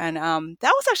her, and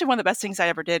that was actually one of the best things I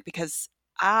ever did, because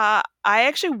I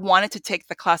actually wanted to take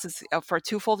the classes for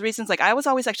twofold reasons. Like I was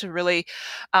always actually really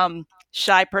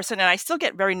shy person, and I still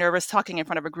get very nervous talking in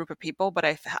front of a group of people, but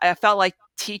I felt like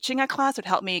teaching a class would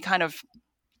help me kind of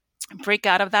break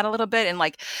out of that a little bit and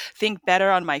like think better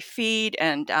on my feet.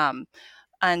 And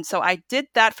so I did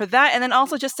that for that, and then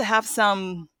also just to have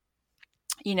some,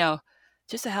 you know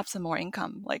just to have some more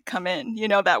income like come in,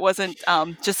 that wasn't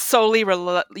just solely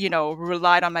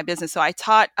relied on my business. So I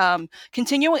taught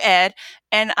continuing ed,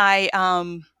 and I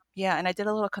did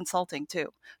a little consulting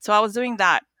too. So I was doing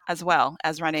that as well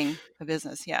as running a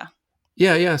business. Yeah.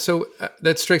 Yeah, yeah. So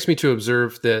that strikes me to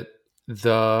observe that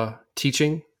the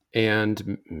teaching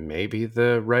and maybe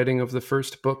the writing of the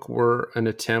first book were an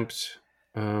attempt.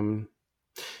 Um,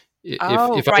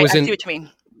 Oh, if I right. was I see in what you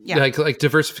mean. Yeah. like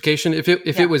diversification, if it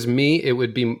Yeah. was me, it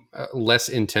would be less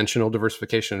intentional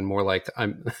diversification and more like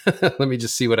I'm. Let me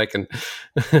just see what I can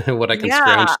what I can Yeah.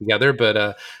 scrounge together.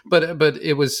 But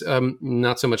it was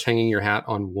not so much hanging your hat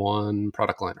on one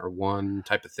product line or one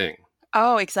type of thing.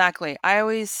 Oh, exactly. I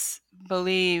always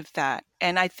believe that.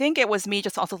 And I think it was me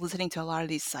just also listening to a lot of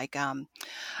these, like,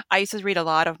 I used to read a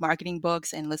lot of marketing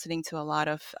books and listening to a lot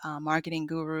of marketing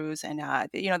gurus. And,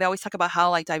 they always talk about how,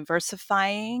 like,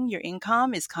 diversifying your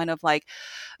income is kind of like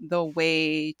the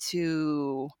way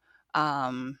to,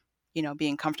 um,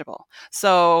 being comfortable.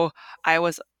 So I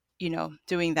was,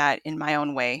 doing that in my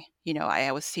own way.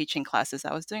 I was teaching classes,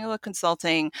 I was doing a little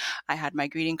consulting, I had my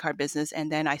greeting card business,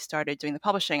 and then I started doing the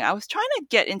publishing. I was trying to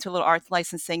get into a little art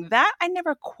licensing that I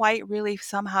never quite really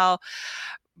somehow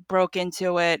broke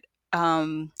into it.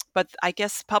 But I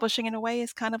guess publishing in a way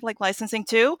is kind of like licensing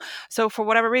too. So for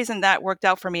whatever reason, that worked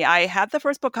out for me. I had the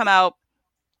first book come out.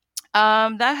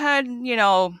 That had,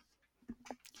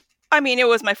 I mean, it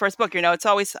was my first book. It's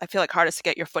always, I feel like, hardest to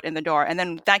get your foot in the door. And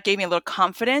then that gave me a little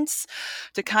confidence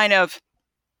to kind of,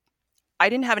 I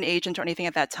didn't have an agent or anything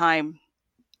at that time.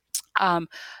 Um,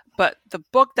 but the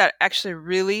book that actually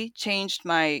really changed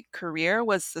my career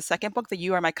was the second book, the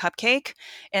You Are My Cupcake.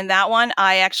 And that one,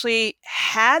 I actually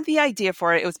had the idea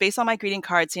for it. It was based on my greeting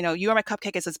cards. You Are My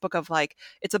Cupcake is this book of, like,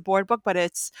 it's a board book, but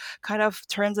it's kind of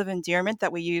terms of endearment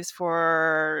that we use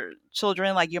for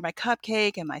children, like you're my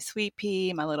cupcake and my sweet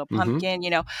pea, my little Mm-hmm. pumpkin,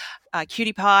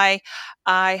 cutie pie.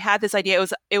 I had this idea.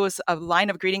 It was a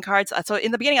line of greeting cards. So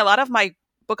in the beginning, a lot of my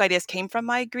book ideas came from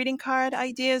my greeting card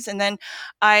ideas. And then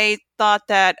I thought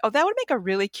that, oh, that would make a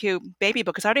really cute baby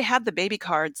book, because I already had the baby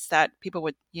cards that people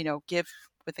would, give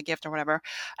with a gift or whatever.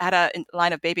 I had a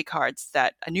line of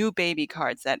new baby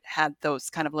cards that had those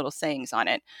kind of little sayings on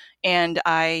it. And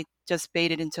I just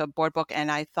made it into a board book, and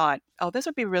I thought, oh, this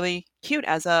would be really cute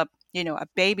as a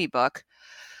baby book.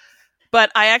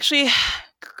 But I actually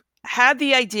had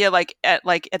the idea like at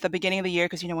the beginning of the year,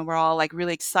 because when we're all like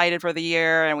really excited for the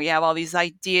year and we have all these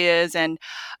ideas, and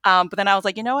but then I was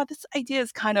like, you know what, this idea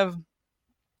is kind of,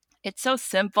 it's so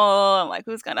simple. I'm like,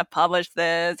 who's gonna publish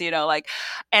this?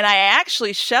 And I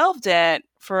actually shelved it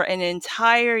for an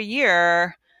entire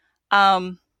year,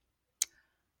 um,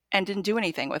 and didn't do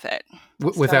anything with it.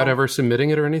 Without So ever submitting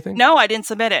it or anything. no, I didn't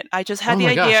submit it. I just had Oh the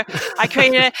my gosh. idea. I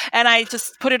created it and I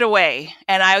just put it away.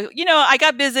 And I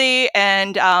got busy,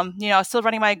 and I was still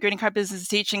running my greeting card business,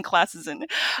 teaching classes, and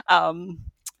um,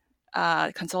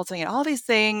 consulting and all these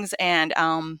things. And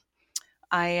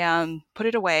I put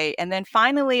it away. And then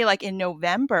finally, like in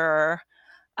November,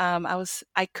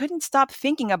 I couldn't stop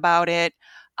thinking about it,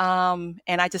 and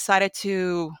I decided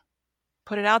to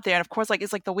put it out there. And of course, like,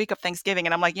 it's like the week of Thanksgiving,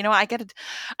 and I'm like,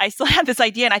 I still have this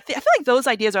idea, and I feel like those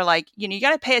ideas are like, you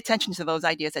got to pay attention to those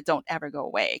ideas that don't ever go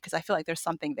away, because I feel like there's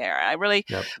something there. I really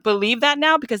Yep. believe that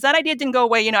now, because that idea didn't go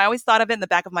away. I always thought of it in the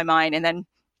back of my mind, and then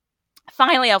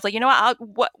finally I was like,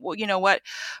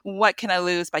 what can I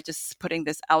lose by just putting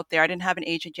this out there? I didn't have an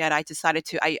agent yet. I decided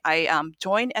to, I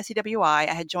joined SCWI.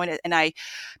 I had joined it, and I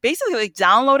basically like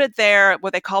downloaded their,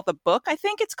 what they call the book, I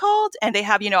think it's called. And they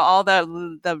have, all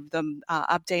the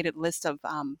updated list of,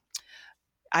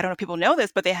 I don't know if people know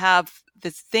this, but they have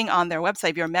this thing on their website.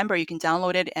 If you're a member, you can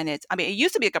download it. And it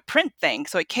used to be like a print thing.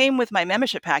 So it came with my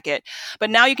membership packet, but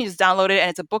now you can just download it. And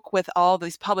it's a book with all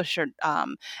these publisher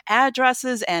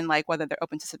addresses and like whether they're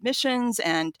open to submissions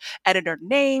and editor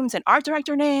names and art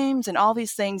director names and all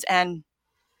these things. And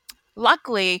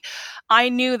luckily, I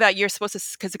knew that you're supposed to,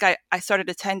 because I started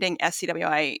attending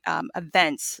SCWI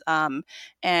events, and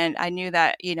I knew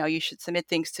that you should submit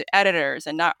things to editors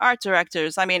and not art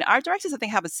directors. I mean, art directors I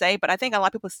think have a say, but I think a lot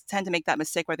of people tend to make that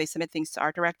mistake where they submit things to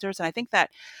art directors, and I think that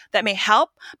may help.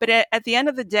 But at the end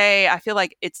of the day, I feel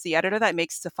like it's the editor that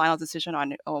makes the final decision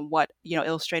on what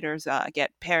illustrators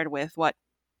get paired with, what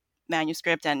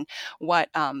manuscript, and what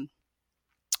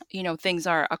things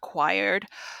are acquired.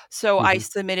 So I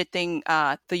submitted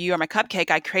the You Are My Cupcake.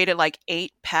 I created like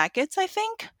 8 packets, I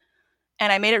think.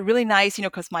 And I made it really nice,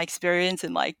 because my experience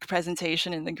in like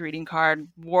presentation in the greeting card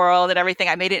world and everything,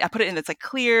 I put it in this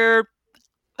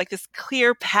this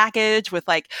clear package with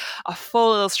like a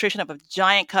full illustration of a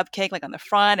giant cupcake, like on the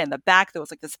front and the back. There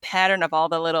was like this pattern of all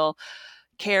the little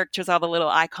characters, all the little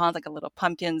icons, like the little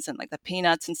pumpkins and like the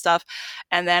peanuts and stuff.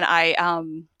 And then I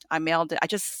mailed it.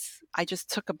 I just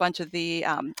took a bunch of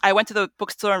I went to the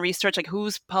bookstore and researched like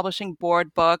who's publishing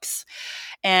board books.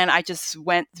 And I just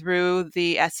went through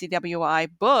the SCWI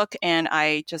book and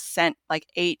I just sent like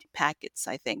 8 packets,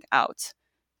 I think, out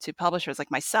to publishers like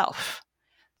myself,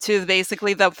 to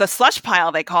basically the slush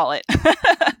pile, they call it.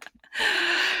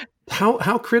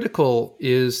 How critical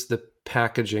is the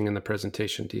packaging and the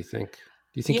presentation, do you think?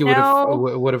 Do you think it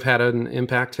would have had an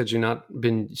impact had you not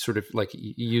been sort of like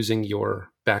using your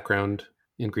background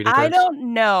in greeting cards? I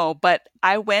don't know, but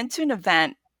I went to an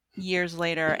event years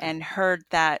later and heard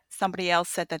that somebody else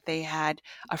said that they had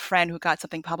a friend who got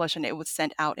something published and it was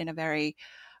sent out in a very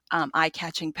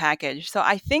eye-catching package. So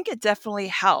I think it definitely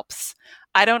helps.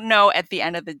 I don't know at the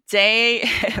end of the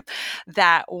day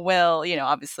that will,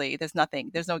 obviously there's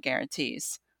no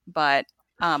guarantees, but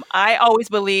I always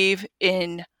believe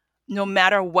in, no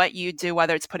matter what you do,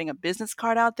 whether it's putting a business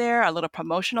card out there, a little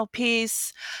promotional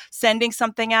piece, sending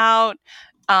something out,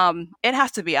 it has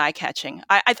to be eye-catching.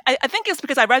 I think it's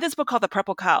because I read this book called The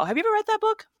Purple Cow. Have you ever read that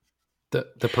book? The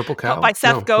Purple Cow? By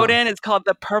Seth Godin. It's called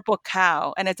The Purple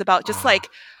Cow. And it's about just like,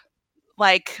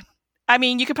 I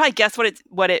mean, you could probably guess what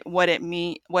the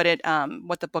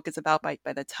book is about by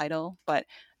the title, but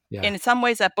in some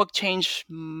ways that book changed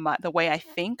the way I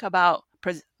think about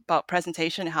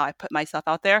presentation and how I put myself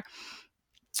out there.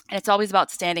 And it's always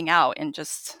about standing out and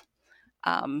just,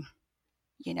 kind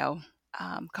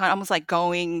of almost like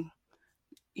going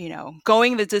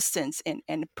the distance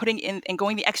and putting in and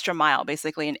going the extra mile,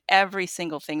 basically, in every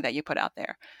single thing that you put out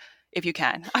there, if you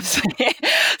can.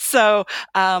 Sorry,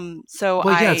 I'm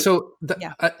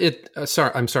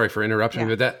sorry for interrupting,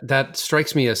 but that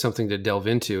strikes me as something to delve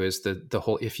into, is the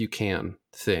whole "if you can"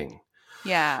 thing.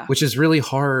 Yeah. Which is really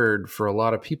hard for a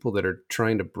lot of people that are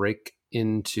trying to break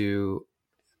into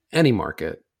any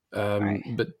market. Right.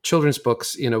 But children's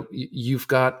books, you've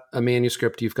got a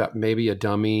manuscript, you've got maybe a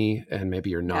dummy, and maybe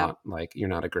you're not you're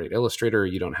not a great illustrator, or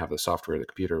you don't have the software, the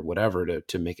computer, whatever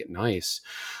to make it nice.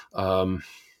 I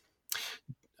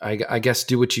guess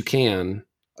do what you can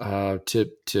to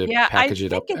package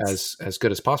it up as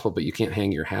good as possible, but you can't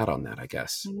hang your hat on that, I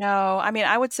guess. No, I mean,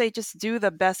 I would say just do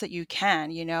the best that you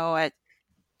can,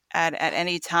 at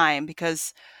any time,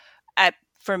 because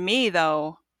for me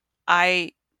though,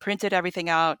 I printed everything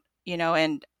out,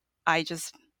 and I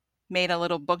just made a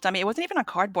little book. I mean, it wasn't even on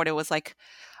cardboard. It was like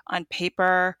on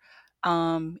paper.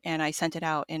 And I sent it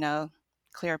out in a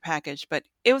clear package, but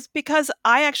it was because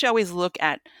I actually always look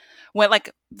at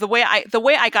the way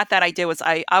I got that idea was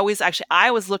I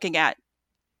was looking at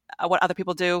what other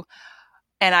people do.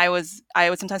 And I would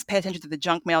sometimes pay attention to the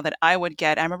junk mail that I would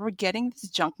get. I remember getting this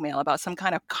junk mail about some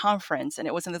kind of conference, and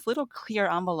it was in this little clear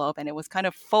envelope, and it was kind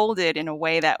of folded in a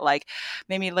way that like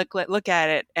made me look at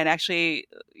it and actually,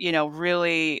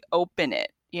 really open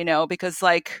it, because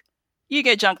like you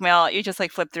get junk mail, you just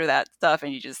like flip through that stuff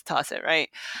and you just toss it, right?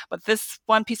 But this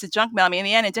one piece of junk mail, I mean, in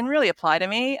the end, it didn't really apply to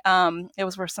me. It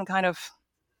was for some kind of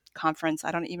conference. I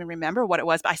don't even remember what it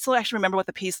was, but I still actually remember what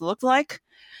the piece looked like.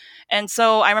 And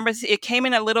so I remember it came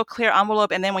in a little clear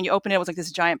envelope, and then when you open it, it was like this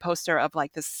giant poster of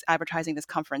like this advertising this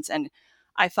conference. And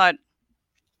I thought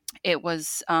it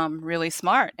was really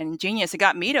smart and genius. It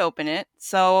got me to open it.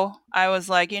 So I was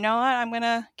like, you know what, I'm going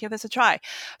to give this a try.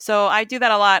 So I do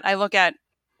that a lot. I look at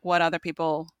what other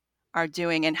people are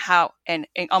doing and how, and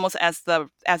almost as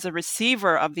a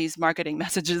receiver of these marketing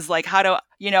messages, like how do,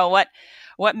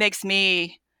 what makes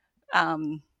me,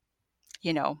 um,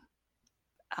 you know,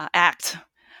 act.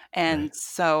 And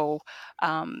Right.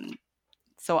 um,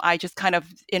 so I just kind of,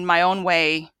 in my own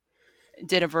way,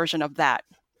 did a version of that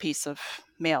piece of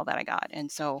mail that I got.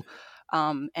 And so,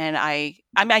 and I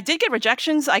mean, I did get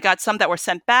rejections. I got some that were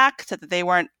sent back, said that they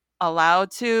weren't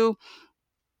allowed to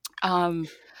um,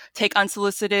 take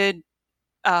unsolicited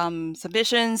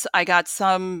submissions. I got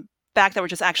some back that were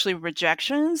just actually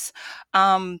rejections.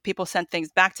 People sent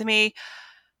things back to me.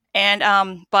 And,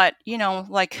 but,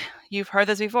 like you've heard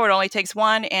this before, it only takes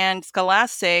one. And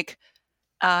Scholastic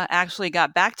actually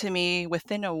got back to me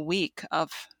within a week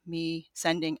of me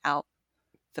sending out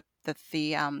the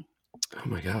Oh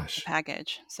my gosh.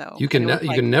 package. So You it can was you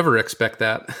like, can never expect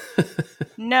that.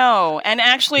 no. And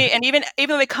actually, and even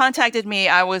though they contacted me,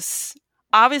 I was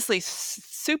obviously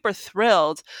super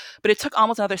thrilled, but it took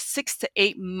almost another 6 to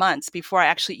 8 months before I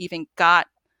actually even got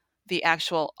the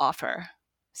actual offer.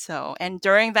 So, and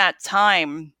during that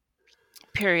time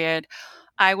period,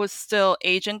 I was still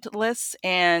agentless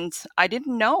and I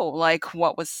didn't know like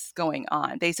what was going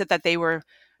on. They said that they were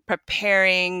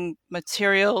preparing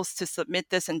materials to submit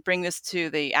this and bring this to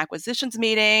the acquisitions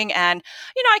meeting. And,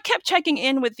 I kept checking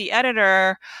in with the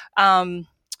editor.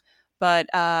 But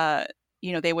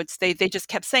they just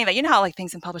kept saying that, how like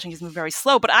things in publishing just move very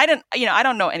slow, but I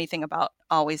don't know anything about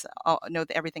always know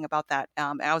everything about that.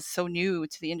 I was so new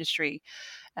to the industry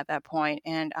at that point.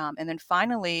 And then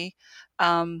finally,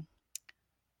 um,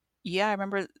 yeah, I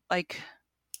remember like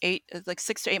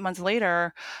 6 to 8 months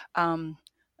later, um,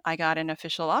 I got an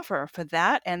official offer for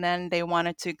that. And then they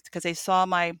wanted to, because they saw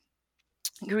my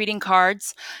greeting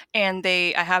cards, and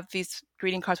I have these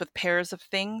greeting cards with pairs of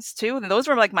things too. And those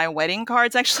were like my wedding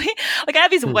cards actually. Like I have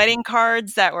these Hmm. wedding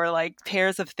cards that were like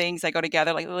pairs of things that go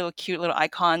together, like little cute little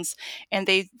icons. And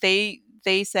they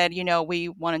said, we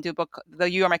want to do a book, the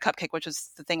You Are My Cupcake, which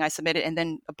is the thing I submitted, and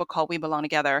then a book called We Belong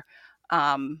Together.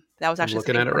 That was I'm actually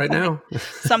looking at it right now.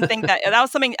 that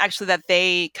was something actually that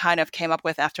they kind of came up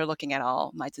with after looking at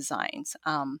all my designs.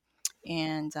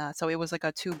 And so it was like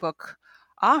a 2 book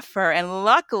offer. And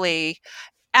luckily,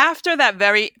 after that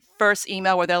very first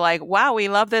email where they're like, wow, we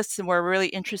love this and we're really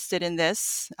interested in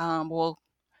this, we'll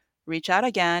reach out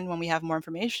again when we have more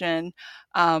information.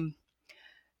 Um,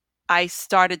 I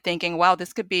started thinking, wow,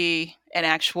 this could be an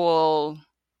actual,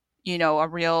 a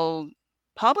real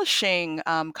publishing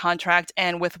contract,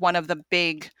 and with one of the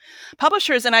big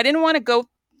publishers. And I didn't want to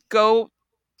go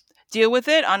deal with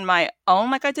it on my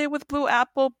own like I did with Blue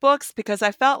Apple Books, because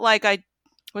I felt like I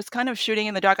was kind of shooting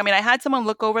in the dark. I mean, I had someone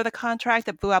look over the contract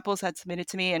that Blue Apples had submitted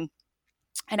to me and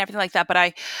everything like that, but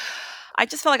I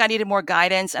just felt like I needed more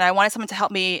guidance, and I wanted someone to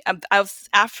help me. I was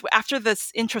after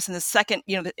this interest in the second,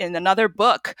 in another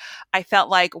book, I felt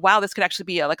like, wow, this could actually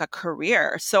be like a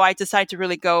career. So I decided to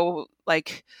really go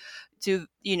like do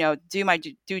my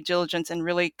due diligence and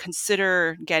really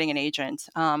consider getting an agent.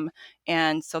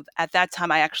 And so at that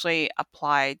time, I actually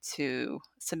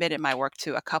submitted my work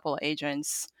to a couple of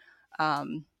agents.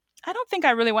 I don't think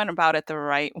I really went about it the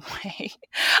right way.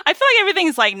 I feel like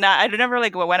everything's like not. I never really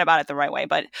went about it the right way,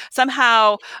 but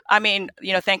somehow, I mean,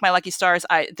 thank my lucky stars,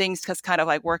 things just kind of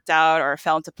like worked out or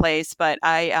fell into place. But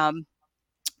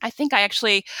I think I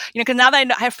actually, because now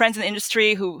that I have friends in the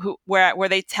industry where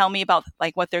they tell me about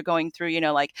like what they're going through,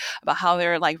 like about how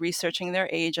they're like researching their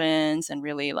agents and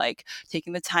really like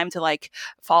taking the time to like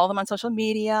follow them on social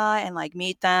media and like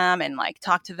meet them and like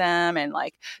talk to them and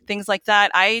like things like that.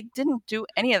 I didn't do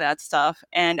any of that stuff.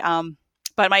 And,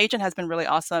 but my agent has been really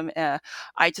awesome.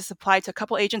 I just applied to a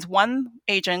couple agents. One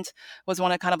agent was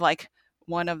one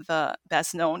of the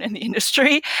best known in the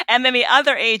industry. And then the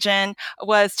other agent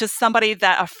was just somebody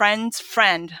that a friend's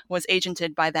friend was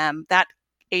agented by them, that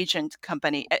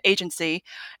agency.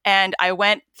 And I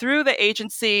went through the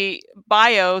agency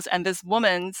bios, and this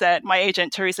woman said, my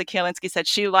agent, Teresa Kielinski, said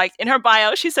in her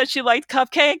bio, she said she liked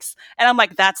cupcakes. And I'm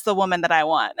like, that's the woman that I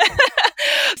want.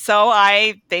 So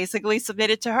I basically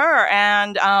submitted to her.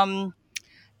 And,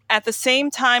 at the same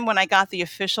time, when I got the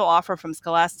official offer from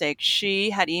Scholastic, she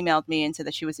had emailed me and said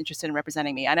that she was interested in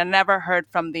representing me. And I never heard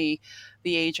from the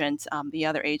the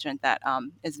other agent that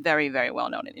is very, very well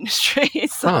known in the industry.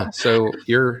 So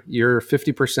you're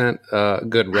 50%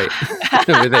 good rate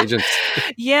with agents.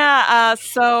 Yeah.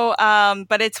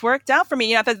 But it's worked out for me.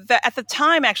 You know, at the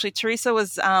time, actually, Teresa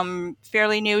was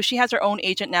fairly new. She has her own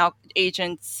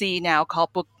agency now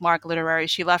called Bookmark Literary.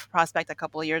 She left Prospect a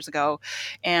couple of years ago,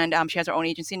 and she has her own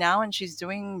agency now, and she's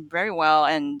doing very well.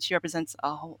 And she represents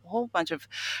a whole bunch of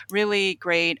really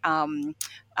great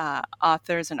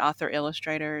authors and author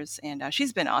illustrators, and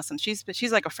she's been awesome.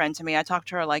 She's like a friend to me. I talk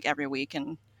to her like every week,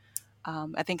 and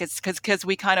I think it's because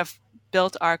we kind of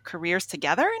built our careers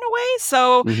together in a way.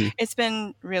 So it's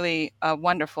been really a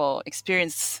wonderful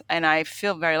experience, and I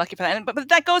feel very lucky for that. But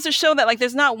that goes to show that like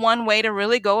there's not one way to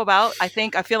really go about. I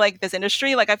feel like this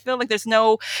industry, like I feel like there's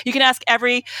no. You can ask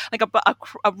every like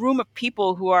a room of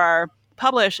people who are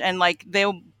published, and like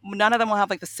none of them will have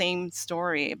like the same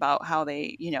story about how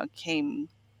they came.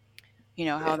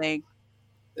 How they.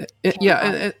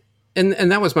 Yeah,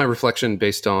 and that was my reflection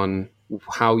based on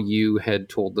how you had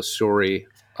told the story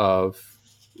of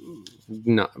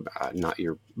not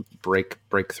your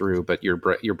breakthrough, but your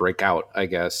breakout, I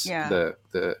guess. Yeah.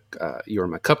 The You're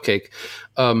My Cupcake.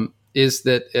 Is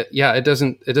that it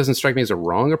doesn't strike me as a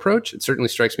wrong approach. It certainly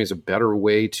strikes me as a better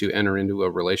way to enter into a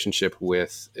relationship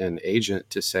with an agent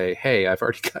to say, hey, I've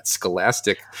already got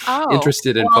Scholastic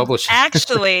interested in publishing.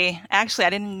 Actually, I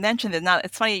didn't mention that. Now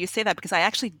it's funny you say that because I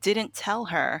actually didn't tell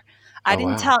her. I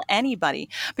didn't tell anybody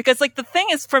because like the thing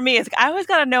is for me is I always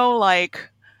got to know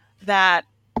like that.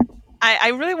 I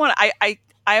really want to,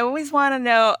 I always want to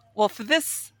know, well, for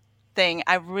this thing,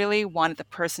 I really wanted the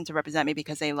person to represent me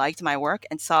because they liked my work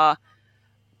and saw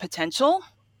potential.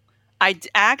 I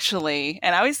actually,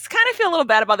 and I always kind of feel a little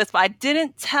bad about this, but I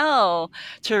didn't tell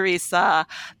Teresa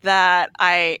that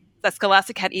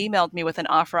Scholastic had emailed me with an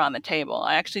offer on the table.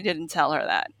 I actually didn't tell her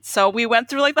that. So we went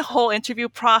through like the whole interview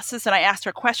process and I asked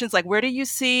her questions like, where do you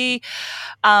see,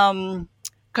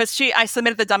 because I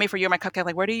submitted the dummy for You're My Cupcake.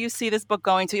 Like, where do you see this book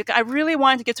going to? I really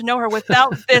wanted to get to know her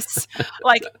without this,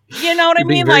 like, you know what I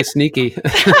mean? Being very sneaky.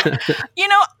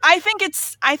 I think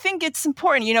it's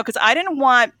important, because I didn't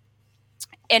want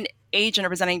an agent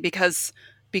representing because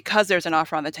there's an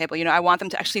offer on the table. I want them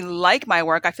to actually like my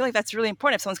work. I feel like that's really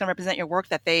important. If someone's going to represent your work,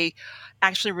 that they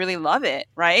actually really love it,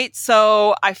 right?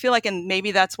 So I feel like, and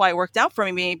maybe that's why it worked out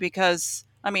for me because.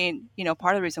 I mean,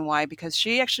 part of the reason why, because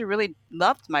she actually really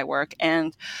loved my work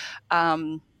and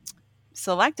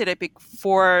selected it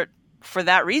for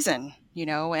that reason,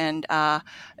 and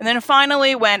then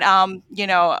finally when, we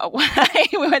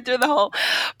went through the whole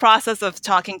process of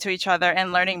talking to each other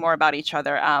and learning more about each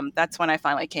other. That's when I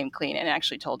finally came clean and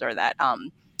actually told her that,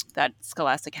 that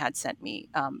Scholastic had sent me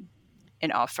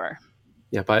an offer.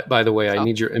 Yeah. By the way, I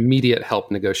need your immediate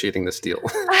help negotiating this deal.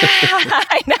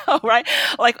 I know, right?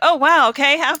 Like, oh wow,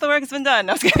 okay, half the work has been done.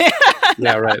 No,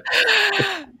 Yeah, right.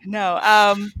 No,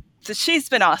 so she's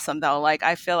been awesome though. Like,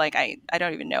 I feel like I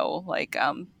don't even know. Like,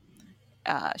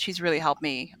 she's really helped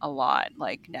me a lot.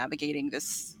 Like navigating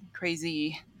this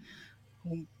crazy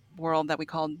world that we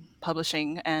call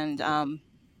publishing, and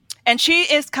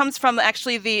she comes from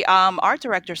actually the art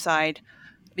director side.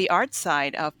 The art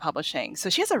side of publishing. So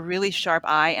she has a really sharp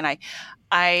eye, and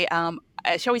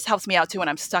she always helps me out too when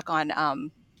I'm stuck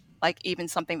on like even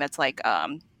something that's like a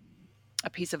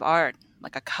piece of art,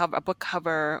 like a book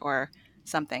cover or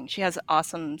something. She has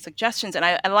awesome suggestions, and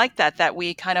I like that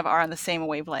we kind of are on the same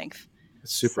wavelength.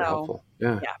 It's super helpful.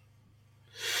 Yeah.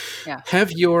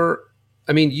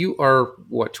 You are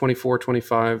what, 24,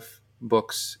 25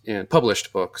 books and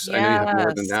published books. Yes, I know you have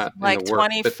more than that. Like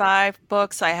 25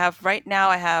 books. I have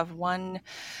 1,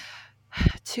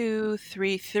 2,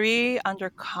 3 under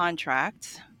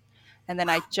contract. And then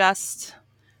I just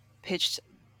pitched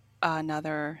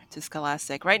another to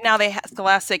Scholastic. Right now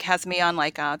Scholastic has me on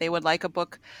like they would like a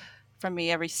book from me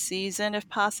every season if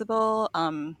possible.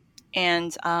 So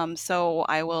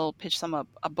I will pitch them a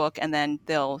book and then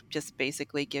they'll just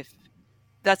basically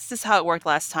that's just how it worked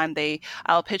last time.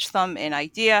 I'll pitch them an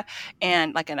idea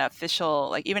and like an official,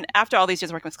 like even after all these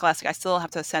years working with Scholastic, I still have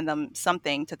to send them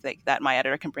something that my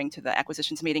editor can bring to the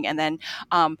acquisitions meeting. And then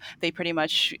they pretty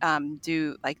much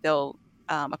do like they'll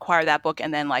acquire that book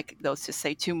and then like those just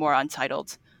say two more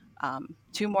untitled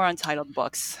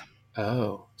books.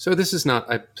 Oh, so this is not,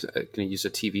 I'm going to use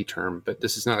a TV term, but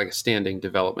this is not like a standing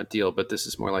development deal, but this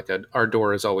is more like our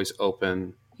door is always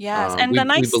open. Yes, and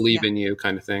we believe in you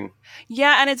kind of thing.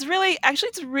 Yeah, and it's really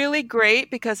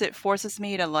great because it forces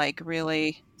me to like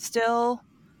really still,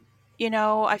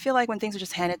 I feel like when things are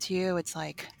just handed to you, it's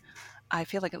like I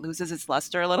feel like it loses its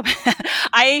luster a little bit.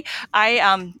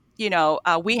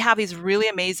 we have these really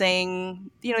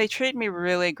amazing, they treat me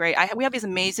really great. We have these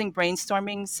amazing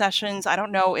brainstorming sessions. I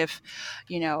don't know if,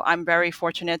 I'm very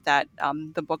fortunate that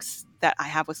the books that I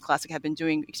have with Scholastic have been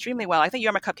doing extremely well. I think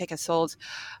You're My Cupcake has sold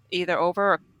either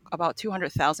over or about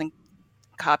 200,000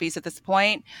 copies at this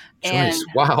point. And Joyce,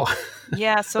 wow.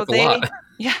 yeah, so That's a lot.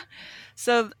 yeah.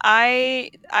 So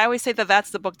I always say that that's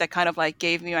the book that kind of like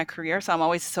gave me my career. So I'm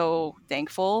always so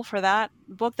thankful for that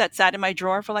book that sat in my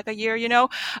drawer for like a year,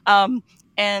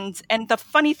 and the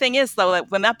funny thing is though,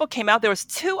 that when that book came out, there was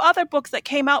two other books that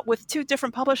came out with two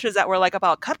different publishers that were like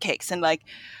about cupcakes, and like,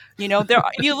 you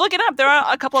look it up, there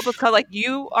are a couple of books called like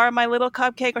You Are My Little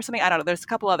Cupcake or something. I don't know. There's a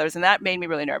couple others, and that made me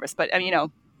really nervous. But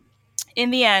in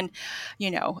the end,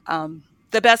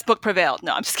 the best book prevailed.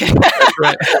 No, I'm just kidding.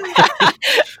 Right.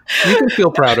 You can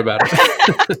feel proud about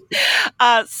it.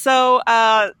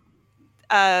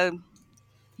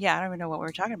 Yeah, I don't even know what we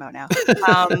were talking about now.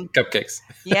 Cupcakes.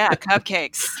 Yeah,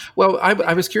 cupcakes. Well,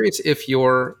 I was curious if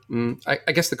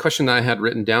I guess the question I had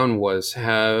written down was,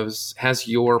 has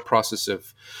your process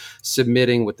of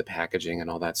submitting with the packaging and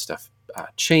all that stuff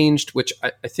changed? Which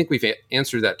I think we've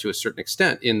answered that to a certain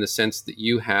extent, in the sense that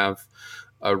you have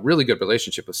a really good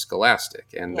relationship with Scholastic,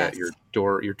 and Yes. that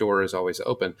your door is always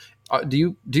open.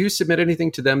 Do you submit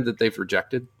anything to them that they've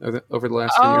rejected over the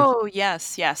last 10 years? Oh,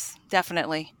 yes,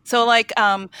 definitely. So like,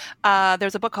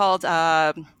 there's a book called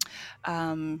The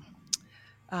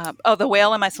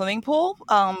Whale in My Swimming Pool.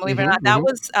 Believe it or not, that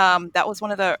was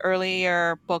one of the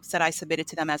earlier books that I submitted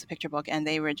to them as a picture book, and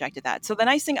they rejected that. So the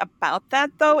nice thing about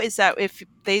that, though, is that if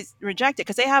they reject it,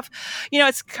 because they have,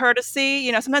 it's courtesy.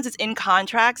 Sometimes it's in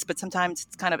contracts, but sometimes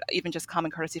it's kind of even just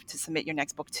common courtesy to submit your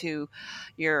next book to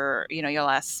your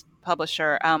last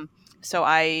publisher. So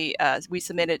we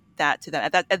submitted that to them.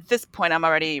 At this point, I'm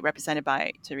already represented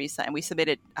by Teresa, and we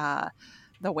submitted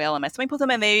The Whale in My Swimming Pool,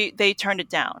 and they turned it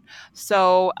down.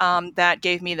 So that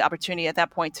gave me the opportunity at that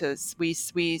point to we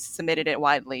submitted it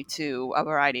widely to a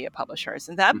variety of publishers,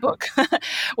 and that book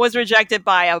was rejected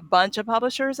by a bunch of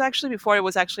publishers actually before it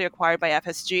was actually acquired by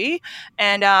FSG.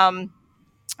 And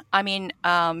and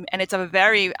it's a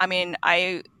very,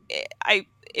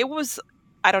 it was.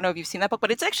 I don't know if you've seen that book, but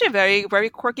it's actually a very,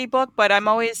 very quirky book. But I'm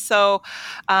always so,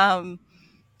 I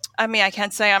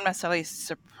can't say I'm necessarily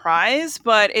surprised,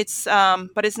 but it's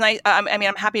nice.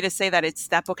 I'm happy to say that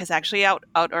that book has actually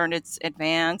out-earned its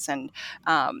advance, and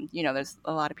there's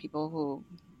a lot of people who,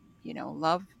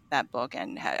 love that book,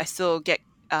 and I still get,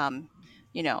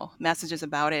 messages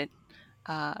about it,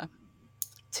 to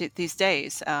these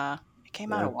days. It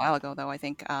came out a while ago, though. I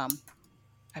think, I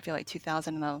feel like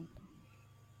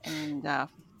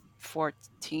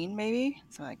 2014, maybe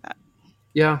something like that.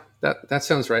 Yeah, that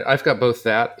sounds right. I've got both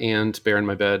that and Bear in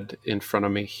My Bed in front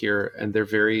of me here, and they're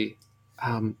very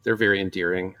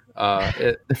endearing.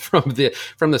 From the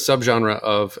subgenre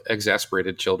of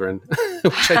exasperated children,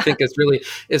 which I think is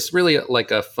really like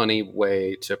a funny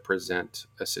way to present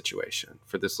a situation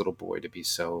for this little boy to be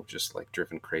so just like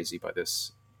driven crazy by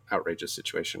this outrageous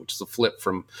situation, which is a flip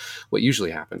from what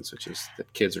usually happens, which is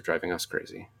that kids are driving us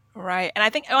crazy. Right. And I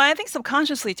think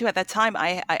subconsciously too, at that time,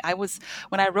 I was,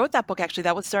 when I wrote that book, actually,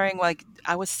 that was during, like,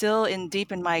 I was still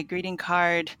deep in my greeting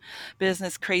card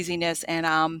business craziness. And,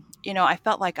 I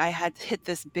felt like I had hit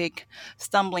this big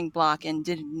stumbling block and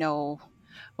didn't know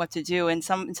what to do. In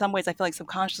some ways, I feel like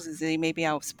subconsciously, maybe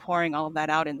I was pouring all of that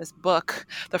out in this book,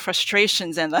 the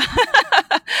frustrations and the,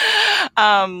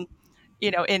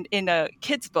 in a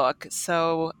kid's book.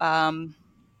 So,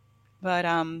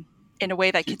 in a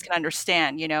way that kids can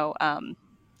understand,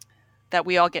 that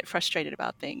we all get frustrated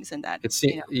about things, and that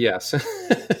yes.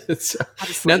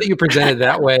 Now that you present it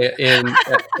that way,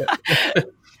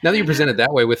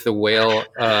 with the whale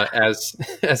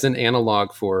as an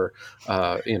analog for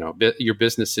your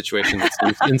business situation that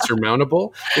seems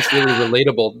insurmountable, it's really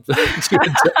relatable.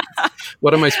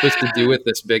 What am I supposed to do with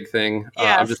this big thing?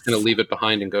 Yes. I'm just going to leave it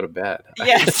behind and go to bed.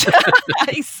 Yes,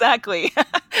 exactly.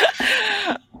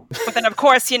 But then, of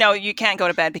course, you can't go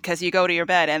to bed because you go to your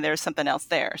bed and there's something else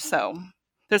there. So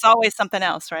there's always something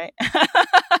else, right?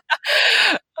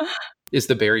 Is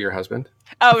the bear your husband?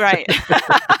 Oh, right.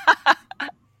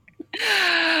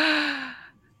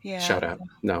 Yeah. Shout out.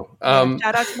 No.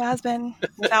 Shout out to my husband.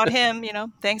 Without him,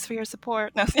 thanks for your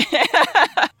support. No.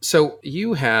 So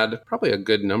you had probably a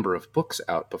good number of books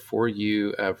out before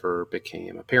you ever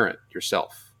became a parent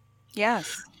yourself.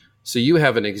 Yes. So you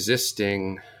have an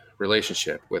existing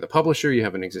relationship with a publisher. You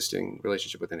have an existing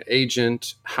relationship with an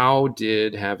agent. How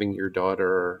did having your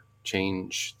daughter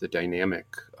change the dynamic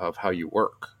of how you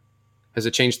work? Has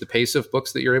it changed the pace of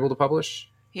books that you're able to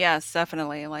publish? Yes,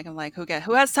 definitely. Like, I'm like,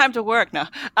 who has time to work? No.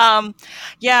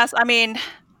 Yes.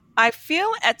 I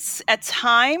feel at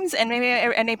times, and maybe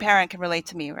any parent can relate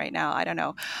to me right now. I don't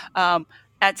know. Um,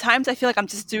 at times, I feel like I'm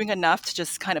just doing enough to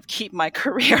just kind of keep my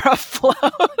career afloat.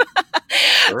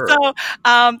 Sure. So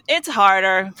it's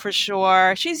harder for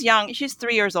sure. She's young. She's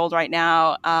 3 years old right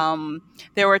now.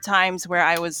 There were times where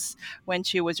I was when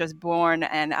she was just born,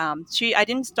 and I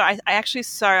didn't start. I actually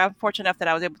started. I'm fortunate enough that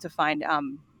I was able to find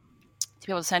to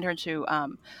be able to send her to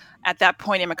at that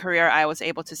point in my career I was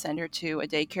able to send her to a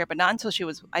daycare, but not until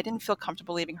I didn't feel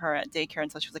comfortable leaving her at daycare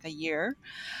until she was like a year,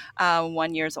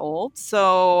 1 years old.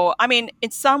 So I mean,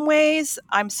 in some ways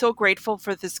I'm so grateful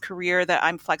for this career that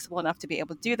I'm flexible enough to be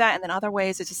able to do that, and then other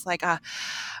ways it's just like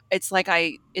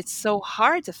it's so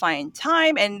hard to find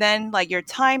time, and then like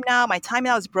my time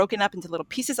now is broken up into little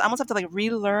pieces. I almost have to like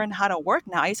relearn how to work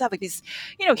now. I used to have like these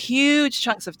huge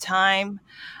chunks of time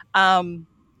um,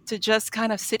 to just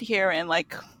kind of sit here and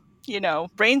like,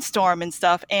 brainstorm and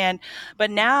stuff.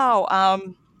 But now,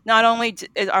 not only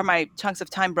are my chunks of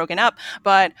time broken up,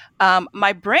 but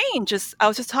my brain I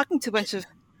was just talking to a bunch of,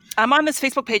 I'm on this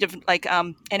Facebook page of like,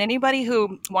 and anybody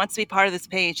who wants to be part of this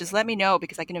page, just let me know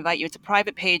because I can invite you. It's a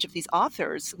private page of these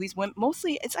authors, these women,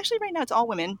 mostly, it's actually right now, it's all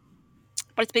women,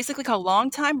 but it's basically called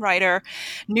Longtime Writer,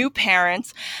 New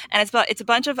Parents, and it's a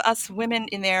bunch of us women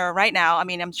in there right now. I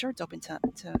mean, I'm sure it's open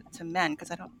to men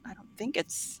because I don't think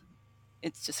it's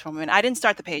just for women. I didn't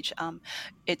start the page.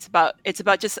 It's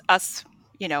about just us,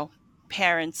 you know,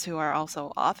 parents who are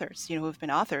also authors, who have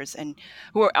been authors and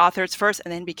who were authors first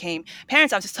and then became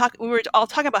parents. We were all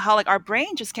talking about how like our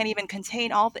brain just can't even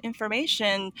contain all the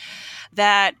information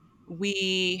that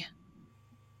we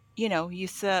we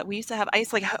used to have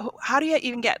ice. Like, how do you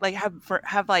even get like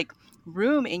have like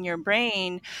room in your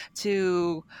brain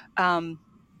to um,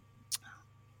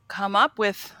 come up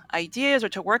with ideas or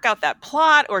to work out that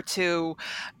plot or to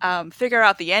figure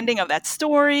out the ending of that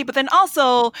story, but then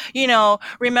also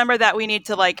remember that we need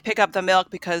to like pick up the milk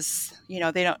because they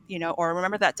don't, or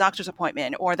remember that doctor's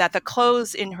appointment, or that the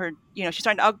clothes in her, she's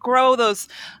starting to outgrow those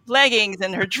leggings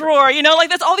in her drawer, like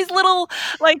there's all these little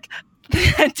like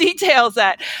details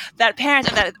that parents,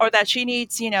 and that she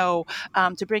needs, to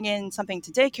bring in something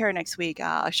to daycare next week,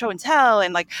 show and tell,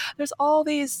 and like there's all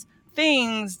these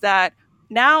things that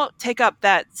now take up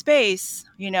that space,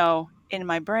 in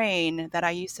my brain that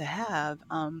I used to have,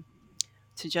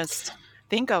 to just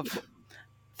think of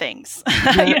things.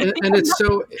 Yeah, and it's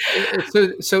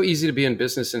so easy to be in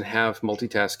business and have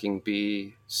multitasking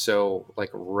be so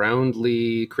like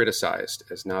roundly criticized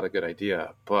as not a good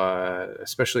idea. But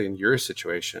especially in your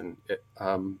situation,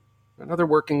 and other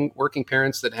working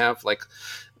parents that have like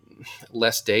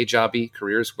less day jobby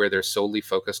careers where they're solely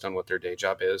focused on what their day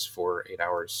job is for 8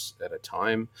 hours at a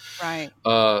time. Right.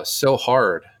 So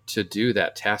hard to do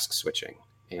that task switching,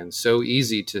 and so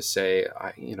easy to say,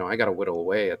 I got to whittle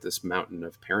away at this mountain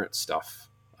of parent stuff,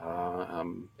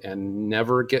 and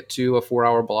never get to a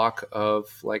 4-hour block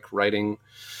of like writing,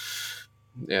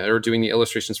 or doing the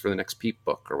illustrations for the next Peep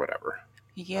book or whatever.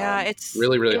 Yeah, it's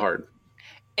really, really hard.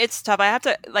 It's tough. I have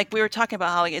to, like we were talking about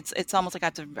how like it's almost like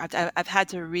I've had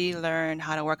to relearn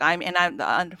how to work. The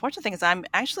unfortunate thing is I'm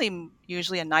actually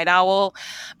usually a night owl,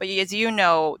 but as you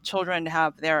know, children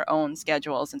have their own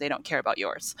schedules and they don't care about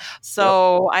yours.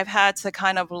 So I've had to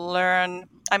kind of learn.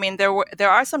 I mean, there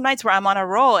are some nights where I'm on a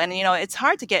roll, and it's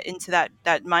hard to get into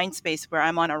that mind space where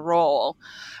I'm on a roll,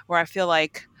 where I feel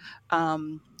like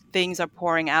things are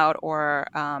pouring out, or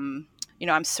I'm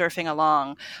surfing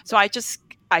along. So I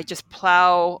just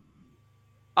plow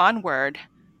onward.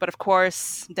 But of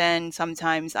course, then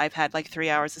sometimes I've had like 3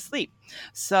 hours of sleep.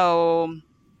 So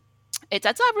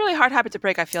that's a really hard habit to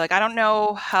break. I feel like I don't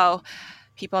know how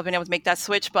people have been able to make that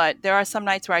switch, but there are some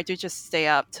nights where I do just stay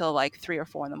up till like 3 or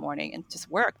 4 in the morning and just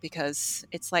work, because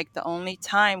it's like the only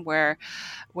time where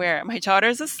my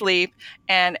daughter's asleep,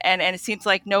 and it seems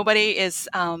like nobody is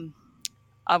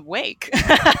awake.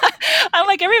 I'm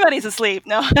like, everybody's asleep.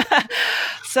 No.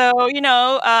 So,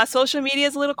 social media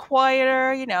is a little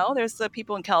quieter. There's the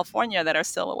people in California that are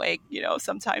still awake,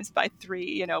 sometimes by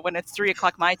 3, when it's 3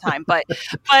 o'clock my time. But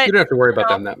You don't have to worry about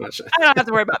them that much. I don't have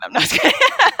to worry about them. No,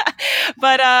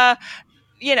 but,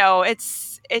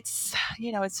 it's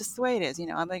just the way it is.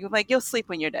 I'm like you'll sleep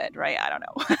when you're dead, right? I don't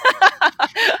know.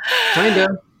 Kind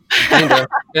of.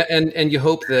 And you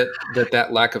hope that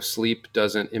lack of sleep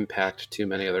doesn't impact too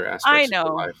many other aspects of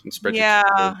your life and spread.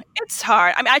 Yeah, it's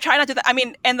hard. I mean, I try not to do that. I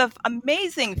mean, and the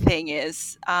amazing thing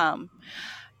is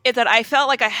that I felt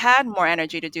like I had more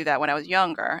energy to do that when I was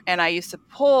younger, and I used to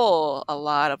pull a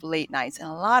lot of late nights and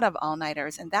a lot of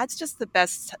all-nighters, and that's just the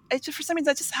best. It's just, for some reason,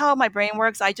 that's just how my brain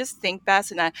works. I just think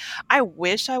best, and I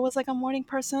wish I was like a morning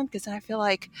person, because then I feel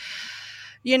like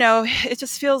it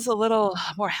just feels a little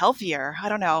more healthier. I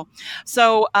don't know.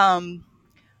 So I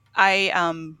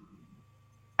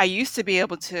I used to be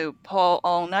able to pull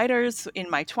all-nighters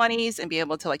in my 20s and be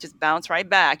able to, like, just bounce right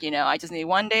back. I just need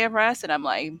one day of rest and I'm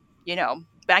like,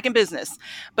 back in business.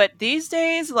 But these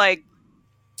days, like,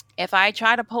 if I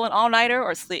try to pull an all-nighter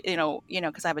or sleep,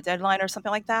 because I have a deadline or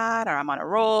something like that, or I'm on a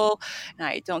roll and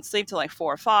I don't sleep till like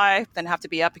 4 or 5, then have to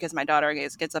be up because my daughter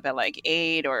gets up at like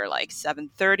 8 or like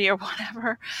 7:30 or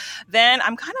whatever, then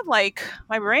I'm kind of like,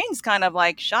 my brain's kind of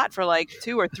like shot for like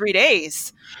 2 or 3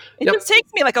 days. It just Yep.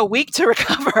 takes me like a week to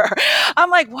recover.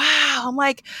 I'm like, wow. I'm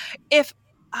like, if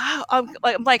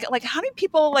like how many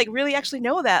people like really actually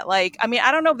know that? Like, I mean,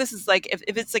 I don't know if this is like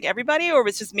if it's like everybody or if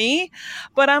it's just me,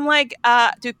 but I'm like,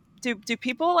 do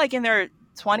people like in their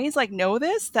 20s like know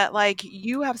this, that like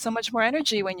you have so much more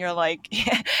energy when you're like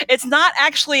it's not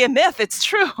actually a myth, it's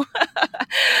true.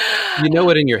 You know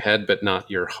it in your head, but not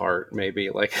your heart,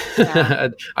 maybe. Like, Yeah.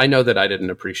 I know that I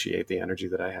didn't appreciate the energy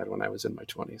that I had when I was in my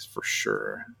 20s, for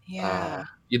sure. Yeah.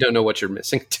 You don't know what you're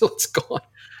missing until it's gone.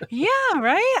 Yeah,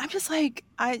 right. I'm just like,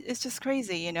 it's just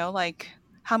crazy, like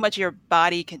how much your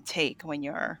body can take when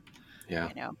you're, Yeah.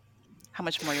 you know how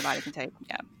much more your body can take.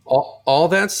 Yeah. All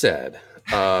that said,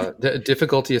 the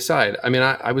difficulty aside, I mean,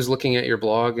 I was looking at your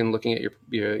blog and looking at your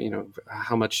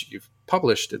how much you've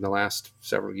published in the last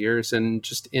several years, and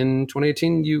just in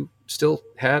 2018, you still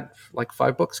had like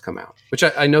 5 books come out, which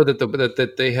I know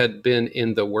that they had been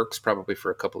in the works probably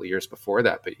for a couple of years before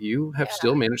that, but you have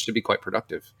still managed to be quite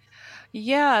productive.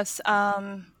 Yes.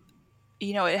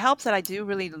 It helps that I do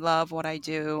really love what I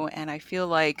do, and I feel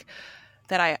like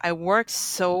that I worked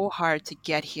so hard to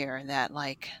get here that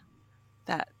like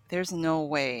that there's no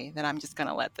way that I'm just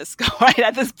gonna let this go right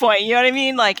at this point. You know what I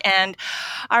mean? Like, and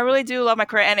I really do love my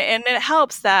career, and it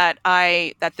helps that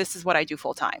this is what I do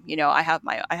full time. I have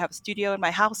a studio in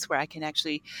my house where I can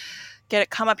actually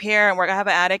come up here and work. I have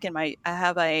an attic in my I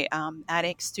have a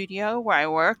attic studio where I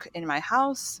work in my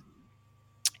house.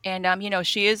 And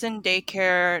she is in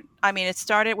daycare. I mean, it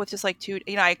started with just like two.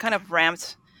 I kind of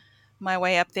ramped my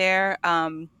way up there.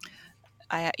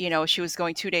 She was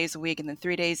going 2 days a week and then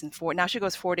 3 days and four. Now she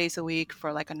goes 4 days a week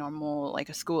for like a normal, like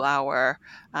a school hour,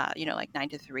 like 9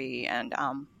 to 3. And,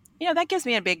 that gives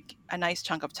me a nice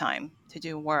chunk of time to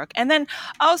do work. And then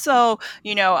also,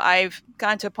 I've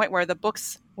gotten to a point where the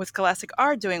books with Scholastic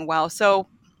are doing well. So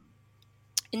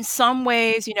in some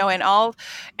ways,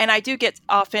 and I do get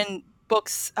often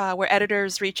books where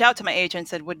editors reach out to my agent and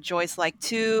said, would Joyce like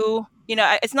to,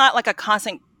 it's not like a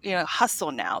constant,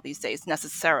 hustle now these days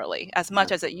necessarily as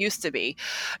much as it used to be.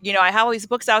 I have all these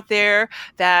books out there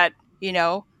that,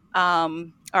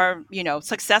 are,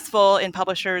 successful in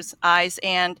publishers' eyes.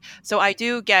 And so I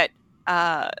do get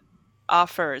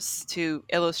offers to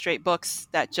illustrate books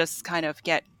that just kind of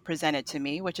get presented to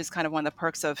me, which is kind of one of the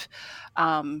perks of,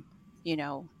 you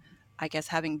know, I guess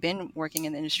having been working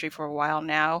in the industry for a while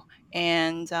now.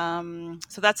 And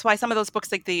so that's why some of those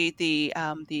books, like the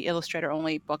illustrator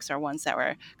only books, are ones that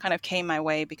were kind of came my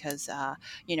way because an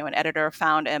editor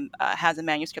found and has a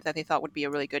manuscript that they thought would be a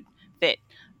really good fit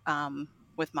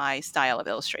with my style of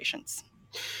illustrations.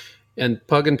 And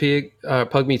Pug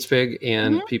Meets Pig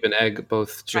and Peep and Egg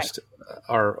both just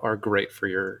right. are great for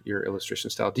your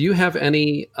illustration style. Do you have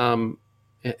any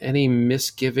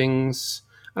misgivings?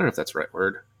 I don't know if that's the right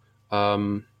word.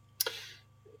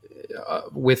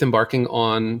 With embarking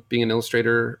on being an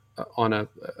illustrator on a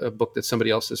book that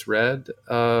somebody else has read,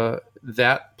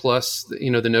 that plus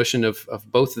the notion of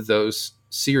both of those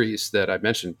series that I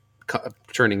mentioned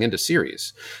turning into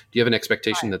series. Do you have an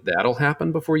expectation that that'll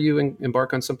happen before you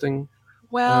embark on something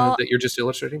that you're just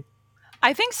illustrating?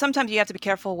 I think sometimes you have to be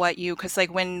careful because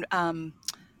like when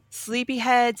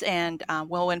Sleepyheads and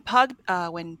when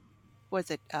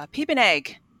was it Peep and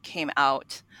Egg came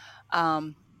out,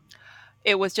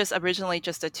 it was just originally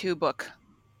just a 2-book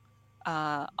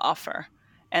offer,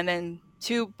 and then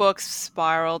 2 books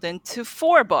spiraled into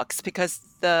 4 books because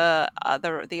the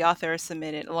author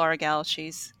submitted, Laura Gell,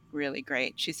 she's really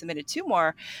great. She submitted 2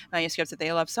 more manuscripts that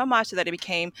they loved so much that it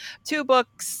became 2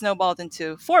 books, snowballed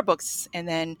into 4 books, and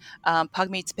then Pug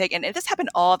Meets Pig, and this happened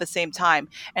all at the same time,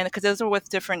 and because those were with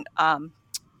different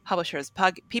publishers.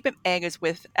 Peep and Egg is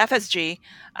with FSG,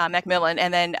 Macmillan,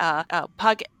 and then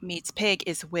Pug Meets Pig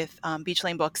is with Beach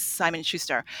Lane Books, Simon &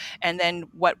 Schuster. And then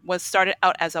what was started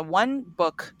out as a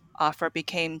 1-book offer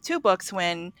became 2 books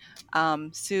when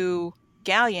Sue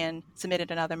Gallion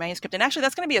submitted another manuscript. And actually,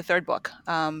 that's going to be a 3rd book,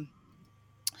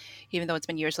 even though it's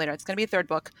been years later. It's going to be a 3rd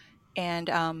book.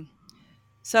 And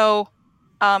so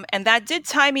And that did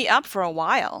tie me up for a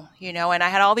while, and I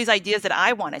had all these ideas that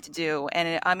I wanted to do.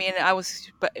 And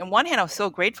but on one hand, I was so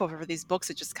grateful for these books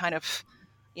that just kind of,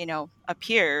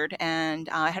 appeared. And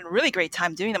I had a really great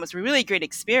time doing them. It was a really great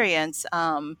experience.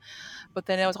 But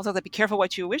then it was also like, be careful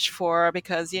what you wish for,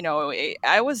 because,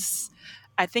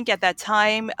 I think at that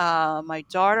time, my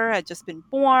daughter had just been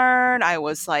born. I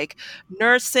was like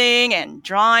nursing and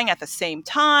drawing at the same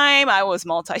time. I was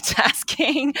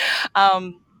multitasking.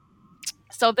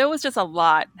 So there was just a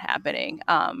lot happening.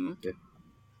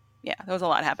 Yeah, there was a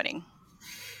lot happening.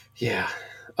 Yeah.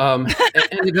 And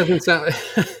it doesn't sound,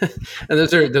 and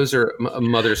those are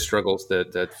mother struggles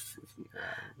that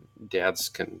dads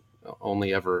can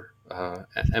only ever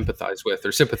empathize with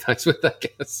or sympathize with, I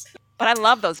guess. But I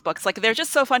love those books. Like, they're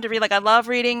just so fun to read. Like, I love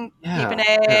reading Peep and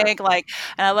Egg. Like,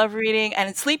 and I love reading.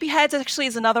 And Sleepyheads actually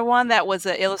is another one that was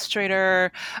an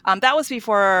illustrator. That was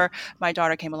before my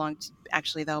daughter came along,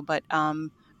 actually, though. But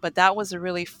that was a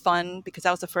really fun, because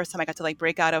that was the first time I got to like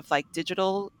break out of like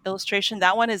digital illustration.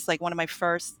 That one is like one of my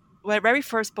very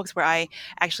first books where I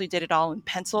actually did it all in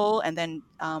pencil and then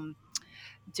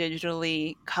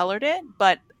digitally colored it,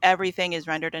 but everything is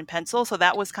rendered in pencil. So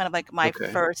that was kind of like my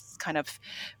first kind of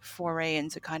foray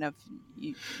into kind of,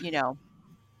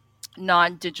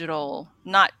 non-digital,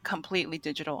 not completely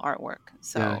digital artwork.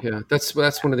 So yeah, that's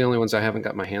one of the only ones I haven't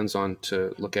got my hands on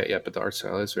to look at yet. But the art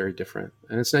style is very different,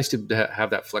 and it's nice to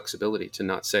have that flexibility to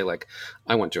not say like,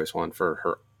 I want Joyce Wan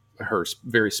for her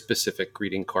very specific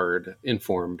greeting card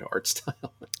informed art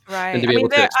style, right? And to be able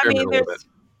to experiment a little bit.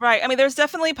 Right. I mean, there's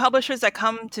definitely publishers that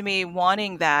come to me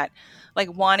wanting what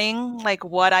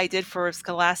I did for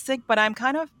Scholastic, but I'm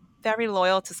kind of very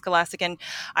loyal to Scholastic, and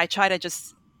I try to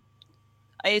just.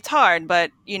 It's hard, but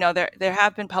there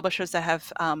have been publishers that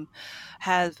have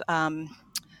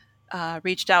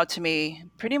reached out to me,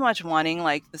 pretty much wanting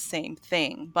like the same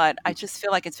thing. But I just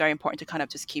feel like it's very important to kind of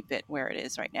just keep it where it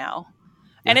is right now.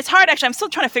 And it's hard, actually. I'm still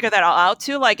trying to figure that all out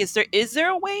too. Like, is there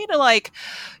a way to like,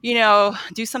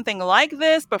 do something like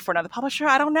this, but for another publisher?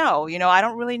 I don't know. I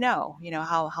don't really know,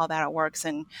 how that works,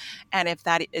 and if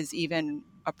that is even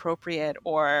appropriate,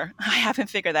 or I haven't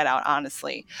figured that out,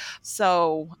 honestly.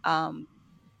 So,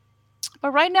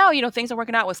 but right now, things are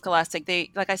working out with Scholastic. They,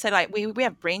 like I said, we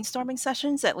have brainstorming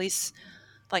sessions at least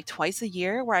like twice a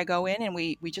year where I go in and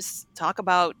we just talk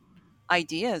about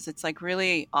ideas. It's like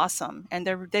really awesome, and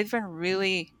they've been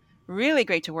really, really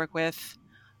great to work with.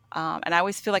 And I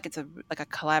always feel like it's like a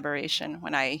collaboration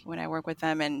when I work with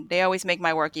them, and they always make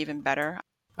my work even better.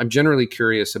 I'm generally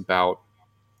curious about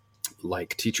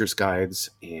like teacher's guides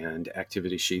and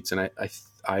activity sheets, and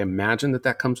I imagine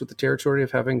that comes with the territory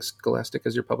of having Scholastic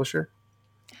as your publisher.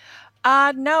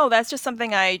 No, that's just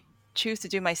something I choose to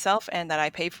do myself and that I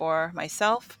pay for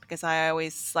myself, because I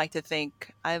always like to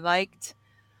think I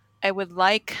would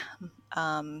like,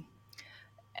 to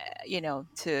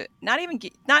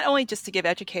not only just to give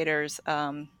educators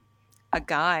a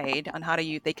guide on how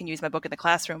they can use my book in the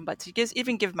classroom, but to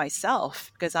even give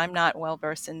myself, because I'm not well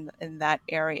versed in that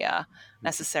area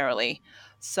necessarily.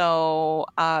 So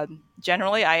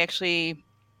generally, I actually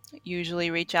usually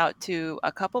reach out to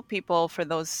a couple people for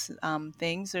those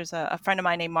things. There's a friend of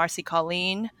mine named Marcy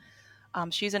Colleen.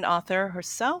 She's an author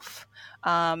herself.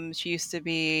 She used to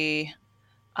be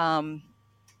an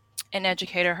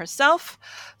educator herself.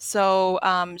 So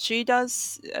she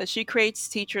creates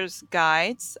teachers'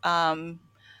 guides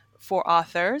for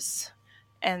authors.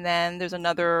 And then there's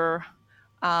another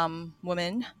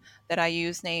woman that I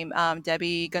use named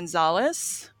Debbie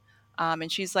Gonzalez.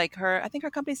 And she's like I think her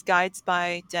company's Guides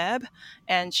by Deb.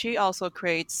 And she also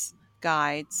creates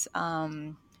guides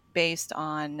based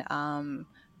on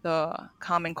the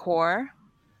Common Core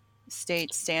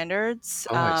state standards,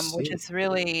 which is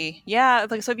really,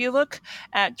 like, so if you look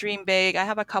at Dream Big, I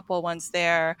have a couple ones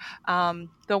there.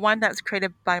 The one that's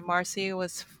created by Marcy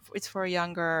it's for a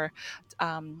younger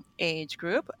age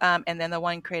group, and then the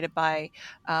one created by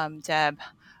Deb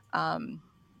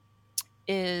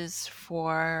is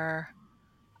for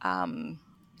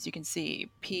as you can see,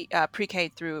 pre-K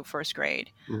through first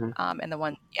grade. Mm-hmm. And the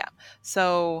one,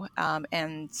 so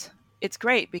and it's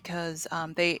great because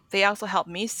they also help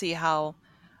me see how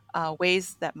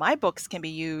ways that my books can be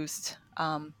used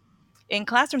in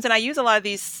classrooms, and I use a lot of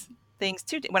these things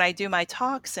too when I do my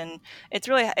talks, and it's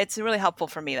really helpful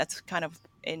for me. That's kind of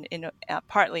in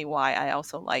partly why I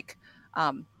also like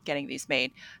getting these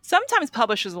made. Sometimes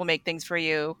publishers will make things for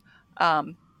you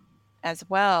as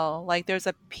well. Like there's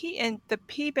the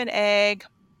Peep and Egg.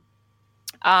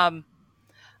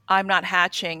 I'm Not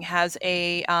Hatching has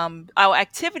a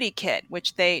activity kit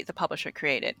which the publisher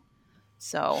created.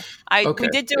 So we Okay.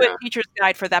 did do a Yeah. teacher's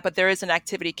guide for that, but there is an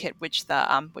activity kit which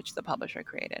the publisher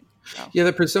created. So Yeah.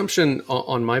 The presumption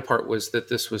on my part was that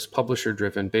this was publisher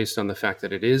driven based on the fact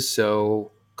that it is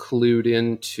so clued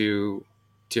into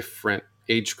different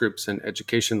age groups and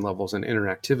education levels and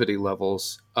interactivity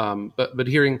levels. But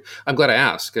I'm glad I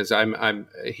asked, because I'm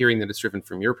hearing that it's driven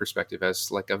from your perspective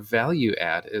as like a value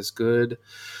add is good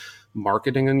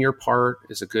marketing on your part,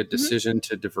 is a good Mhm. decision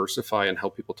to diversify and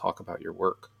help people talk about your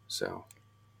work. So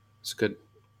it's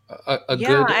a Yeah,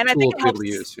 good and I think tool it to be able to helps.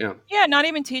 use. Yeah. Yeah, not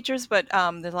even teachers, but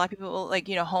there's a lot of people like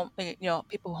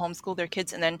people who homeschool their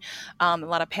kids, and then a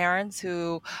lot of parents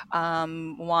who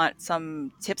want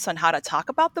some tips on how to talk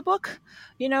about the book,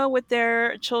 with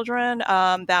their children.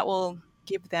 That will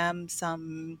give them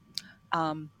some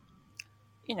um,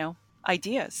 you know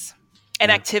ideas and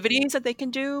Yeah. activities that they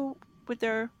can do with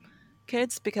their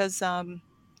kids, because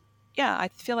yeah, I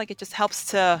feel like it just helps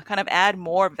to kind of add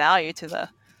more value to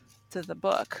the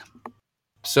book.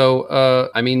 So,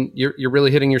 I mean, you're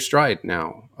really hitting your stride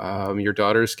now. Your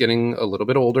daughter's getting a little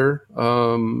bit older,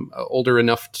 older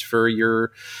enough for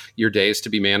your days to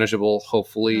be manageable,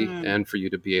 hopefully, Mm. and for you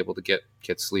to be able to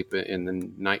get sleep in the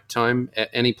nighttime.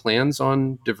 Any plans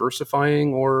on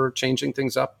diversifying or changing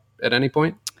things up at any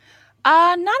point?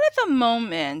 Not at the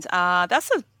moment. That's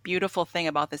the beautiful thing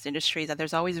about this industry, is that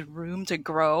there's always room to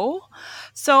grow.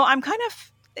 So I'm kind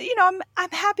of, I'm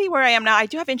happy where I am now. I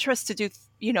do have interest to do,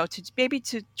 to maybe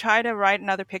to try to write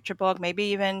another picture book. Maybe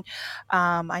even,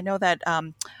 I know that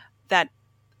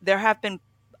there have been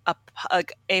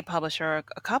a publisher,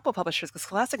 a couple publishers, because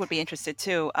Scholastic would be interested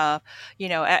too.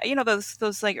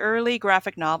 Those like early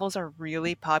graphic novels are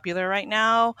really popular right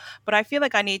now, but I feel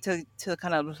like I need to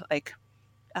kind of like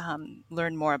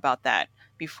learn more about that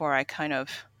before I kind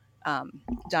of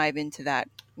dive into that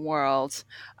world.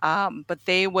 But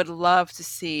they would love to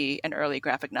see an early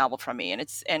graphic novel from me,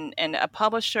 and and a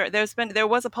publisher. There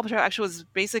was a publisher who actually was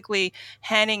basically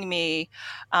handing me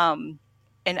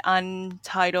an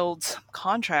untitled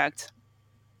contract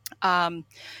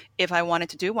if I wanted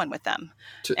to do one with them,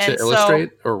 To and so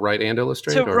illustrate or write and to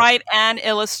illustrate, or write and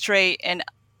illustrate an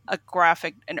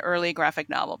early graphic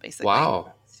novel, basically.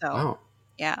 wow, So wow,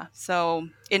 yeah, so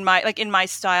in my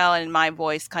style and in my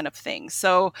voice kind of thing.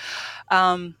 So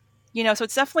so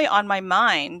it's definitely on my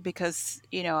mind, because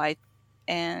I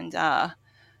and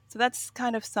so that's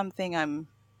kind of something I'm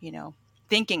you know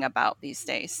thinking about these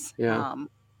days. yeah.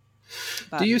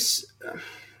 Do But you?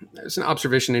 There's an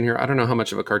observation in here. I don't know how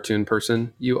much of a cartoon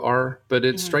person you are, but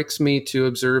it mhm, strikes me to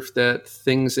observe that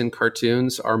things in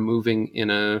cartoons are moving in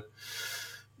a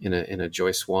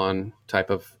Joyce Swan type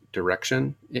of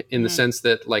direction, in the mhm, sense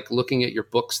that, like, looking at your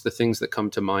books, the things that come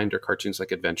to mind are cartoons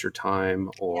like Adventure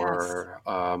Time yes. or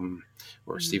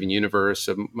Mhm. Steven Universe,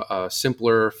 a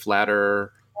simpler,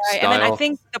 flatter Right, and then I style.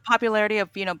 think the popularity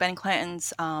of Ben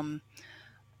Clanton's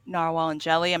Narwhal and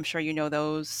Jelly, I'm sure you know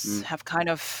those, Mm. have kind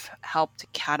of helped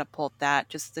catapult that.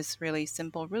 Just this really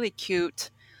simple, really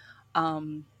cute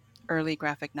um, early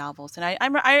graphic novels. And I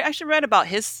actually read about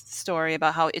his story,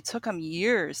 about how it took him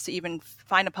years to even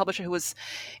find a publisher who was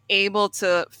able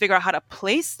to figure out how to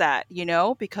place that,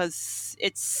 because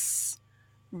it's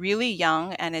really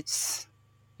young, and it's,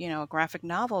 a graphic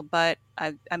novel. But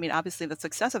I mean, obviously the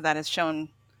success of that has shown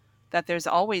that there's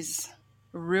always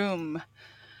room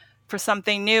for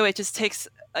something new. It just takes,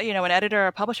 an editor or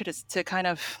a publisher to kind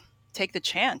of take the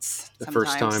chance The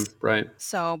first sometimes. time, right?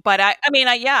 So, but I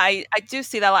do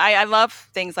see that. I love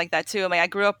things like that too. I mean, I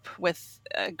grew up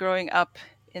growing up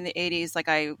in the 80s. Like,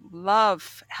 I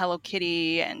love Hello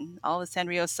Kitty and all the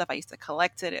Sanrio stuff. I used to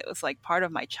collect it. It was like part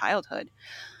of my childhood.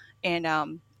 And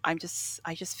I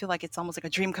just feel like it's almost like a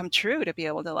dream come true to be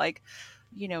able to, like,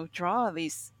 draw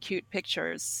these cute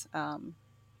pictures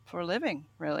for a living,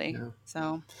 really. Yeah.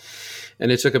 So,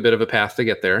 And it took a bit of a path to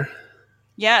get there.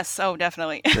 yes, oh,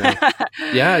 definitely. Yeah.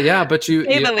 Yeah, yeah, but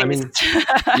Say the I mean, least.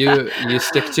 you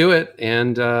stick to it,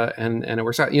 and it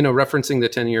works out. Referencing the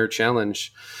 10-year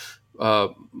challenge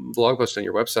blog post on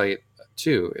your website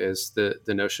too is the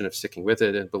notion of sticking with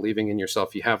it and believing in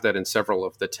yourself. You have that in several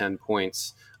of the 10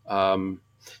 points. Um,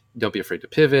 don't be afraid to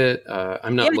pivot.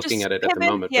 I'm Yeah, not looking just at it at the pivot.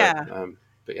 moment, Yeah.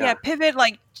 but Yeah, yeah, pivot,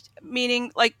 like,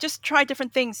 meaning, like, just try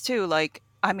different things too. Like,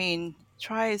 I mean,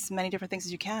 try as many different things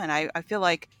as you can. I feel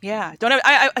like, yeah. Don't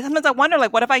I sometimes I wonder,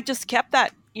 like, what if I just kept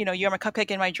that, You're My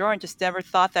Cupcake in my drawer, and just never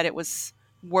thought that it was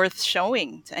worth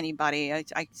showing to anybody.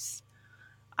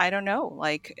 I don't know.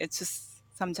 Like, it's just,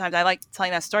 sometimes I like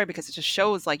telling that story because it just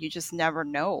shows, like, you just never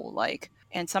know. Like,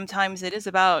 and sometimes it is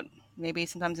about, maybe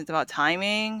sometimes it's about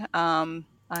timing. I'm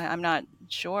not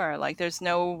sure. Like, there's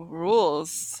no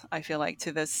rules, I feel like,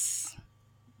 to this.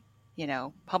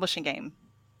 publishing game.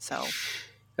 So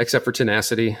except for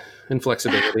tenacity and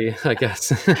flexibility, I guess.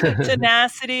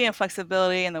 tenacity and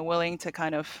flexibility and the willing to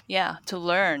kind of, to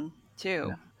learn too.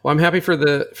 Yeah. Well, I'm happy for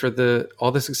the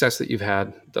all the success that you've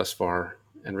had thus far,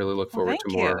 and really look forward to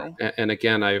more. And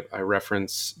again, I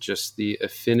reference just the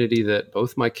affinity that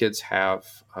both my kids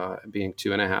have, being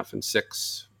 2.5 and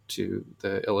 6, to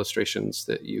the illustrations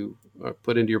that you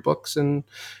put into your books and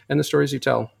the stories you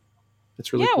tell.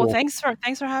 It's really cool. Well, thanks for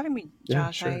having me,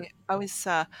 Josh. Yeah, sure.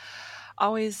 I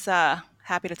always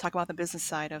happy to talk about the business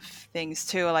side of things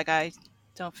too. Like, I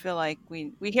don't feel like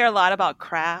we hear a lot about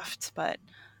craft, but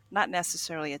not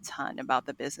necessarily a ton about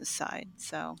the business side.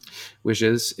 So, which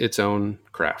is its own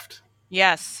craft.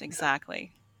 Yes,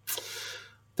 exactly.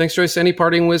 Thanks, Joyce. Any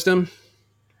parting wisdom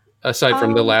aside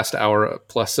from the last hour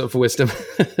plus of wisdom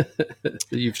that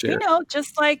you've shared?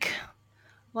 Just like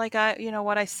I,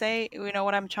 what I say,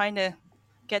 what I'm trying to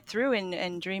get through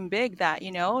and dream big, that,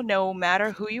 no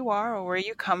matter who you are or where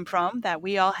you come from, that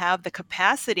we all have the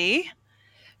capacity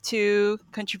to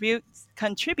contribute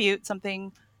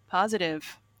something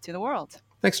positive to the world.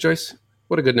 Thanks, Joyce.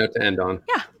 What a good note to end on.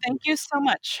 Yeah, thank you so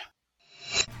much.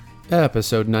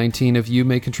 Episode 19 of You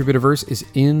May Contribute a Verse is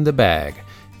in the bag.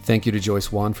 Thank you to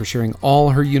Joyce Wan for sharing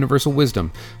all her universal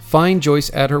wisdom. Find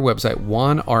Joyce at her website,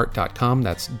 wanart.com,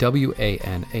 that's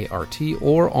WANART,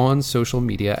 or on social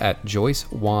media at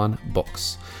Joyce Wan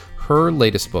Books. Her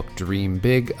latest book, Dream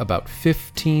Big, about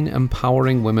 15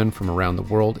 empowering women from around the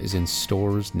world, is in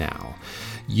stores now.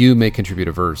 You May Contribute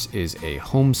a Verse is a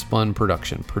homespun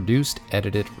production, produced,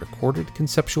 edited, recorded,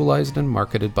 conceptualized, and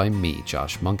marketed by me,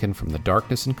 Josh Munkin, from the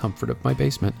darkness and comfort of my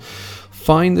basement.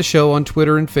 Find the show on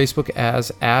Twitter and Facebook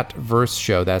as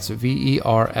 @VerseShow, that's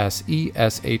VERSESHOW,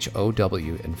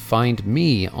 and find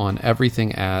me on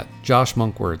everything at Josh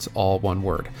Monkwords, all one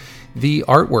word. The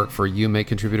artwork for You May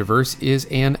Contribute a Verse is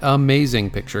an amazing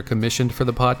picture commissioned for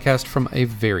the podcast from a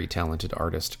very talented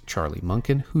artist, Charlie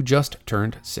Munkin, who just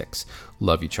turned 6.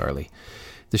 Love you, Charlie.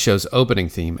 The show's opening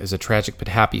theme is a tragic but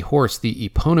happy horse, the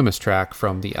eponymous track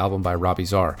from the album by Robbie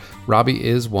Czar. Robbie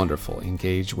is wonderful.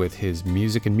 Engage with his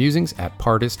music and musings at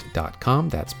partist.com.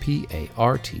 That's PARTIST.com.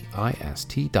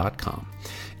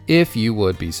 If you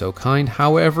would be so kind,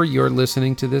 however you're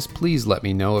listening to this, please let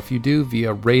me know if you do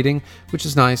via rating, which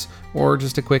is nice, or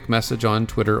just a quick message on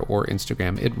Twitter or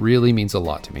Instagram. It really means a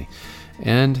lot to me.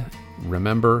 And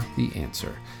remember the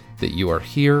answer, that you are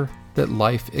here, that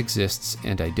life exists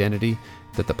and identity,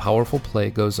 that the powerful play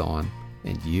goes on,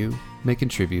 and you may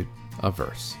contribute a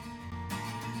verse.